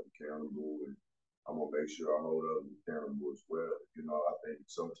myself accountable, and I'm gonna make sure I hold others accountable as well. You know, I think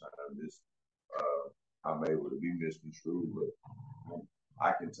sometimes I'm able to be misconstrued, but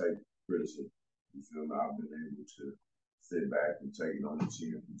I can take criticism. You feel me? I've been able to sit back and take it on the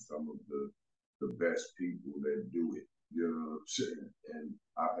chin from some of the best people that do it. You know what I'm saying? And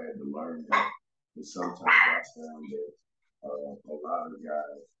I've had to learn that. And sometimes I found that a lot of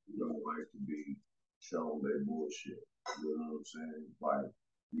guys don't like to be shown their bullshit. You know what I'm saying? Like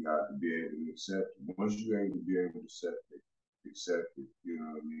you have to be able to accept it. Once you're able to be able to accept it, you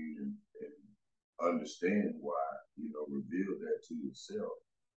know what I mean, and understand why, you know, reveal that to yourself,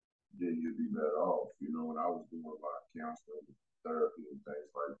 then you'll be better off. You know, when I was doing my counseling, therapy, and things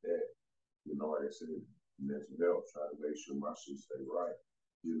like that, you know, like I said, mental health, try to make sure my shit stay right.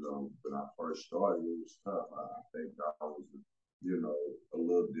 You know, when I first started, it was tough. I think I was, you know, a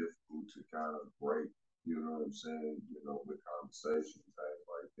little difficult to kind of break, you know what I'm saying, you know, with conversation, things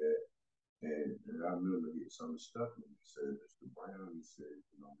like that. And I remember some stuff when he said, Mr. Brown, he said,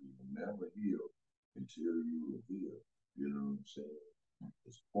 you know, you will never heal until you reveal. You know what I'm saying?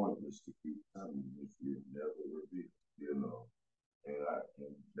 It's pointless to keep coming if you never reveal, you know. And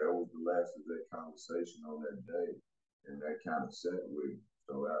that was the last of that conversation on that day. And that kind of set with me.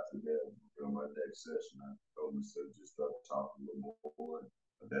 So after that, you know, my next session, I told myself just start talking a little more.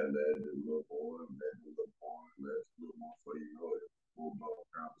 And that led to a little more, and led to a little more, and led to a little more for you know it. Full blown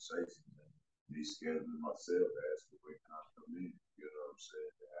conversation. And me scheduling myself, asking when can I come in, you know what I'm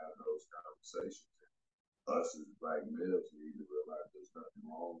saying, to have those conversations. Us as black males need to realize there's nothing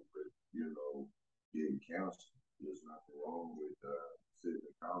wrong with, you know, getting counseling. There's nothing wrong with sitting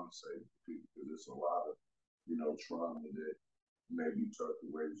and conversating with people because there's a lot of, you know, trauma that maybe tucked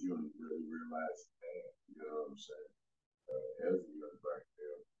away that you don't really realize you have. You know what I'm saying? As a young black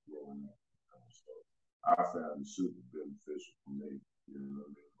male growing up. So I found it super beneficial for me. You know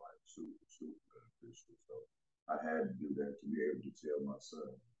what I mean? Like super, super beneficial. So I had to do that to be able to tell my son,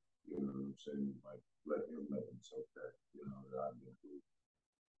 you know what I'm saying? Like let him know it's okay, you know, that I've been through.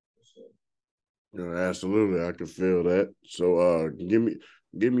 So You know, absolutely, I can feel that. So,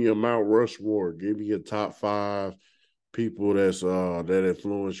 give me a Mount Rushmore. Give me your top five people that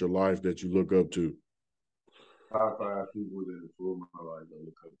influence your life that you look up to. top five people that influenced my life I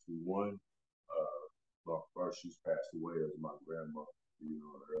look up to. One, well, first she's passed away as my grandmother, you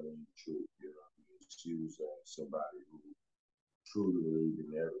know, early in the truth, you know. I mean, she was somebody who truly believed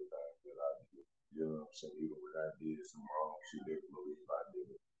in everything that I did. You know what I'm saying? Even when I did some wrong, she didn't believe I did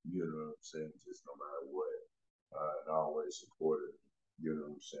it. You know what I'm saying? Just no matter what. And always supported me. You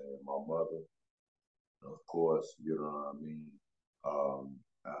know what I'm saying? My mother, of course, you know what I mean?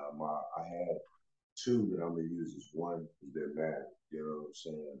 I had two that I'm gonna use as one that matter. You know what I'm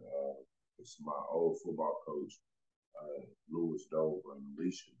saying? It's my old football coach, Louis Dover and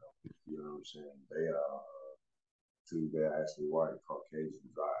Alicia Dover. You know what I'm saying? They are two, they're actually white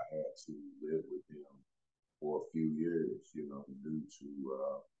Caucasians. I had to live with them for a few years, you know, due to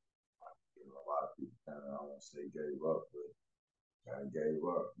you know, a lot of people kind of I don't want to say gave up, but kind of gave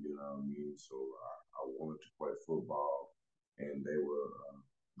up, you know what I mean? So I wanted to play football, and they were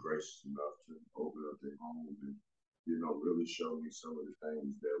gracious enough to open up their homes and, you know, really show me some of the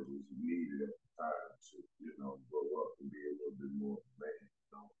things that was needed at the time to, you know, grow up and be a little bit more of a man, you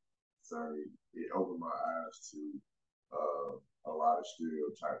know. So it opened my eyes to a lot of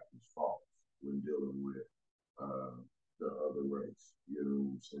stereotypes and faults when dealing with uh, the other race, you know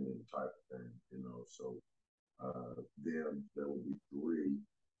what I'm saying, type of thing, you know. So then there will be three.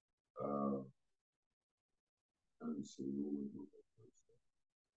 Uh, Let me see who was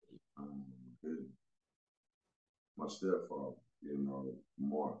um, my stepfather, you know,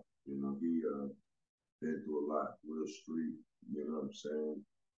 Mark. You know, he been through a lot, real street. You know what I'm saying?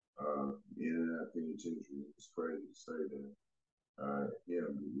 In and out penitentiary. It's crazy to say that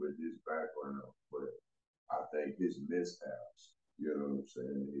him with his background, but I think his mishaps, you know what I'm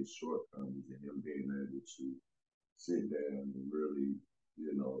saying, his shortcomings, and him being able to sit down and really,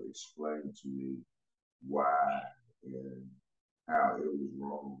 you know, explain to me why and how it was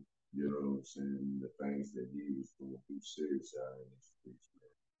wrong. You know what I'm saying? The things that he was going through serious out in the streets,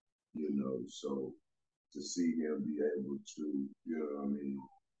 man. You know, so to see him be able to, you know what I mean,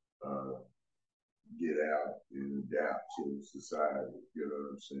 uh, get out and adapt to society, you know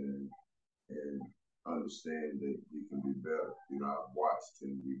what I'm saying, and understand that he can be better. You know, I've watched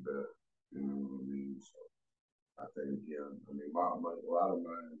him be better. You know what I mean? So I think him. I mean, a lot of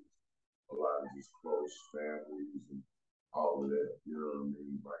mine, a lot of his close families and all of that. You know what I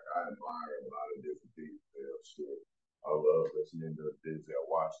mean? Like I admire a lot of different people there. So I love listening to the things that I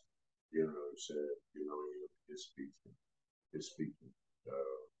watch. You know what I'm saying? You know, his speaking.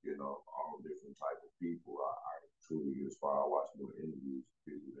 You know, all different type of people. I truly, as far I watch more interviews with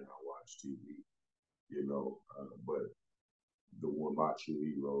people than I watch TV. You know, but the one my true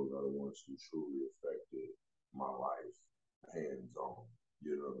heroes are the ones who truly affected my life hands on.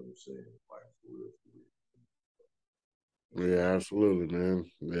 You know what I'm saying? Like for real, for real. Yeah, absolutely, man.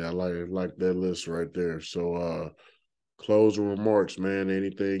 Yeah, I like that list right there. So closing remarks, man.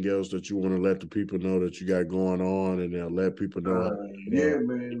 Anything else that you want to let the people know that you got going on, and let people know Yeah, keep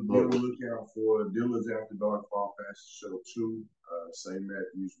man, be up on the with lookout for Dealers After Dark Fall Passion Show 2, St.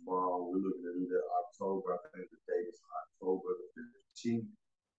 Matthew's Ball. We're looking to do that October. I think the date is October the 15th.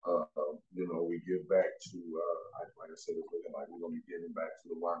 You know, we get back to, like I said, it's looking like we're going to be getting back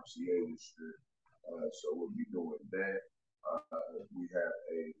to the YMCA this year. So we'll be doing that. We have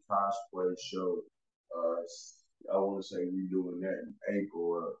a cosplay show. I want to say we're doing that in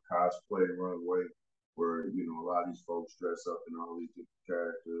April, cosplay runway, where you know a lot of these folks dress up in all these different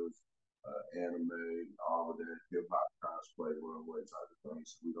characters, anime, all of that hip hop cosplay runway type of thing.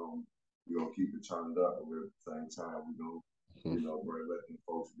 So we gonna keep it turned up, but at the same time we gonna you know bring letting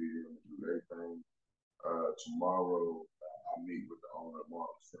folks be able to do everything. Tomorrow I meet with the owner of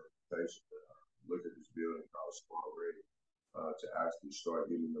Mark's Transportation. Look at this building called Smart Ready to actually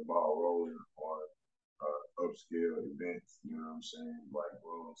start getting the ball rolling on upscale events, you know what I'm saying? Like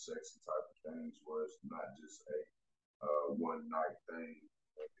grown sexy type of things where it's not just a one night thing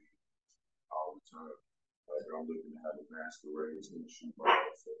all the time. Like I'm looking to have a masquerades and shoot ball.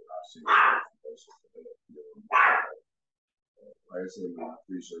 So I've seen information for that. You know, like I said, man, I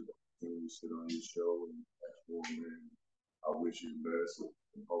appreciate the opportunity to sit on your show and that's for man. I wish you the best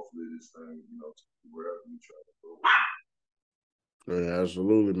and hopefully this thing, you know, wherever you try to go. Yeah,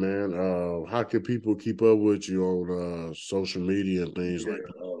 absolutely, man. How can people keep up with you on social media and things like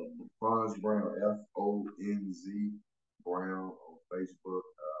Yeah, Fonz Brown, Fonz Brown on Facebook,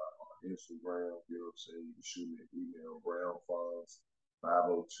 on Instagram. You know what I'm saying? You can shoot me an email, brownfonz502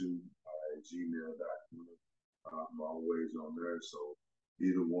 at gmail.com. I'm always on there. So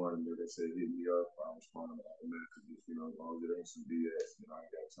either one, like I said, hit me up. I respond to all the messages. You know, as long as it ain't some BS, you know, I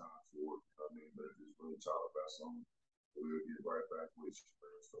got time for it. You know what I mean? But if it's really talk about something, we'll get right back with you,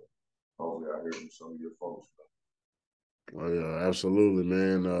 man. So hopefully I hear from some of your folks. Oh yeah, absolutely,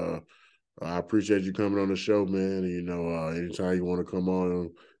 man. I appreciate you coming on the show, man. Anytime you want to come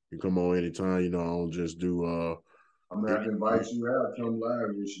on, you come on anytime. I don't just do I mean, I can invite you out, come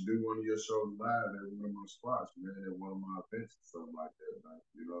live. We should do one of your shows live at one of my spots, man, at one of my events or something like that. Man.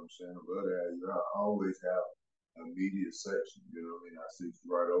 You know what I'm saying? I love to have you out. I always have a media section. You know what I mean? I see you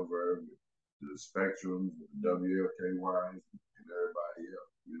right over the spectrums, the WLKYs, and everybody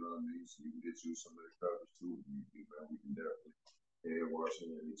else. You know what I mean? So you can get you some of the coverage too. Man, we can definitely head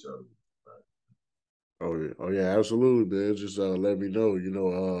washing at each other. Right? Oh yeah, absolutely, man. Just let me know.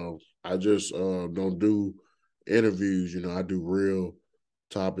 I just don't do interviews. I do real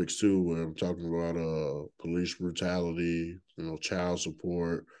topics too. Where I'm talking about police brutality, child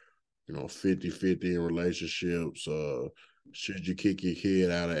support, 50-50 in relationships, should you kick your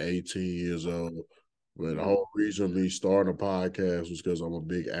kid out at 18 years old? But the Mm-hmm. whole reason of me starting a podcast was because I'm a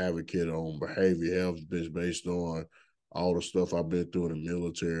big advocate on behavior health, based on all the stuff I've been through in the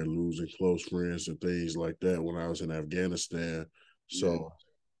military, losing close friends and things like that when I was in Afghanistan. Yeah, So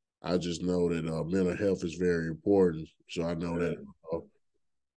I just know that mental health is very important. So I know yeah, uh,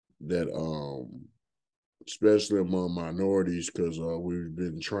 that especially among minorities, because we've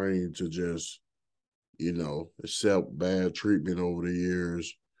been trained to just accept bad treatment over the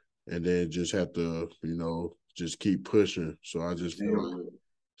years and then just have to, just keep pushing. deal with it.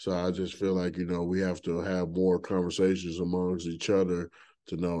 So I just feel like, we have to have more conversations amongst each other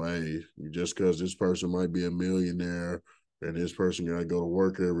to know, hey, just because this person might be a millionaire and this person got to go to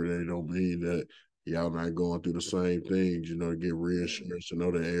work every day don't mean that y'all not going through the same things, to get reassurance to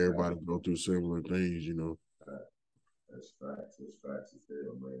know that everybody go through similar things. That's facts. That's facts as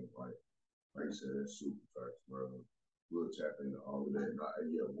hell, man. Like you said, that's super facts, brother. We'll tap into all of that.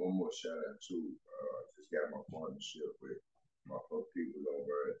 And yeah, one more shout out too. Just got my partnership with my people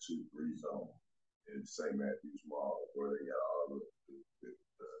over at 2-3 Zone in St. Matthews Mall, where they got all the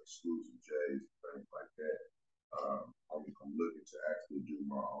exclusive J's and things like that. I'm looking to actually do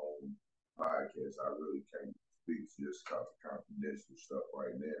my own podcast. I really can't speak just about the confidential stuff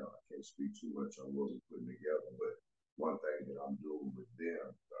right now. I can't speak too much on what we're putting together, but one thing that I'm doing with them,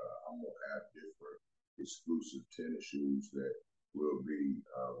 I'm gonna have different exclusive tennis shoes that will be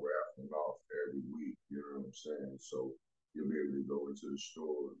raffling off every week. You know what I'm saying? So you'll be able to go into the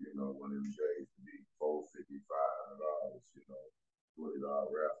store. One of them J's to be $450, $500. $20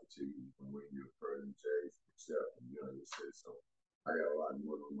 raffle ticket. You can win your present J's except. So I got a lot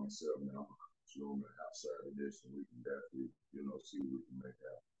going on myself now. I'm on the outside of this, and we can definitely, see what we can make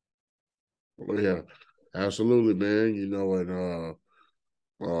out. Well, yeah, absolutely, man.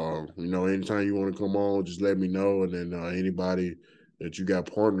 Anytime you want to come on, just let me know. And then anybody that you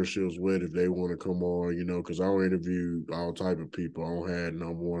got partnerships with, if they want to come on, because I'll interview all type of people. I don't have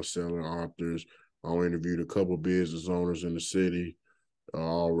number one selling authors. I'll interviewed a couple business owners in the city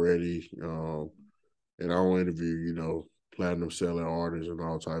already. And I'll interview, platinum selling artists and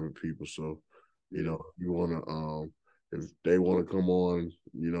all type of people. So, Yeah. if you want to, if they want to come on,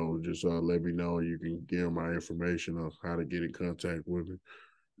 just let me know. You can give them my information on how to get in contact with me.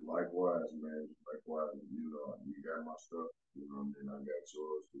 Likewise, man. Likewise, you got my stuff, and then I got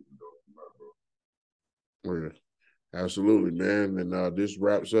yours. We can go from there, bro. Oh, yeah. Absolutely, man. And this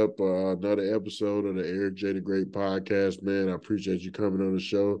wraps up another episode of the Eric J. the Great podcast, man. I appreciate you coming on the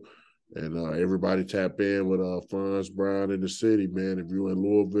show. And everybody tap in with Fonz Brown in the city, man. If you're in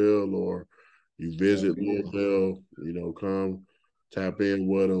Louisville or you visit Louisville, come tap in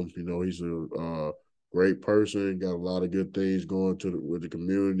with him. He's a great person, got a lot of good things going with the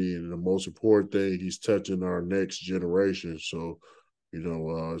community. And the most important thing, he's touching our next generation. So,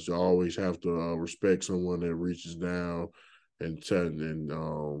 you always have to respect someone that reaches down and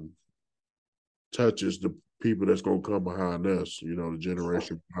touches the people that's gonna come behind us. The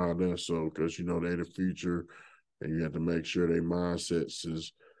generation behind us. So, because they're the future, and you have to make sure their mindsets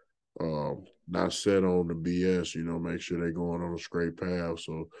is not set on the BS. Make sure they're going on a straight path.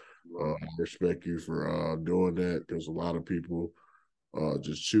 So, I respect you for doing that because a lot of people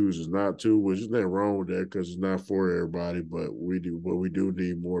just chooses not to, which is nothing wrong with that because it's not for everybody. But we do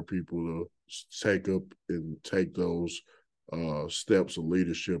need more people to take up and take those steps of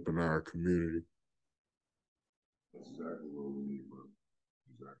leadership in our community. That's exactly what we need, bro.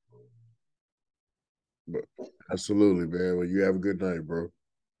 Exactly. But absolutely, man. Well, you have a good night, bro.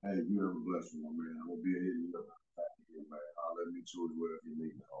 Hey, you have a blessed one, man. I'm gonna be hitting you up. Man. I'll let me to it wherever you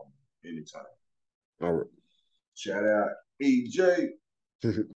need me, home. Anytime. All Shout out EJ. right.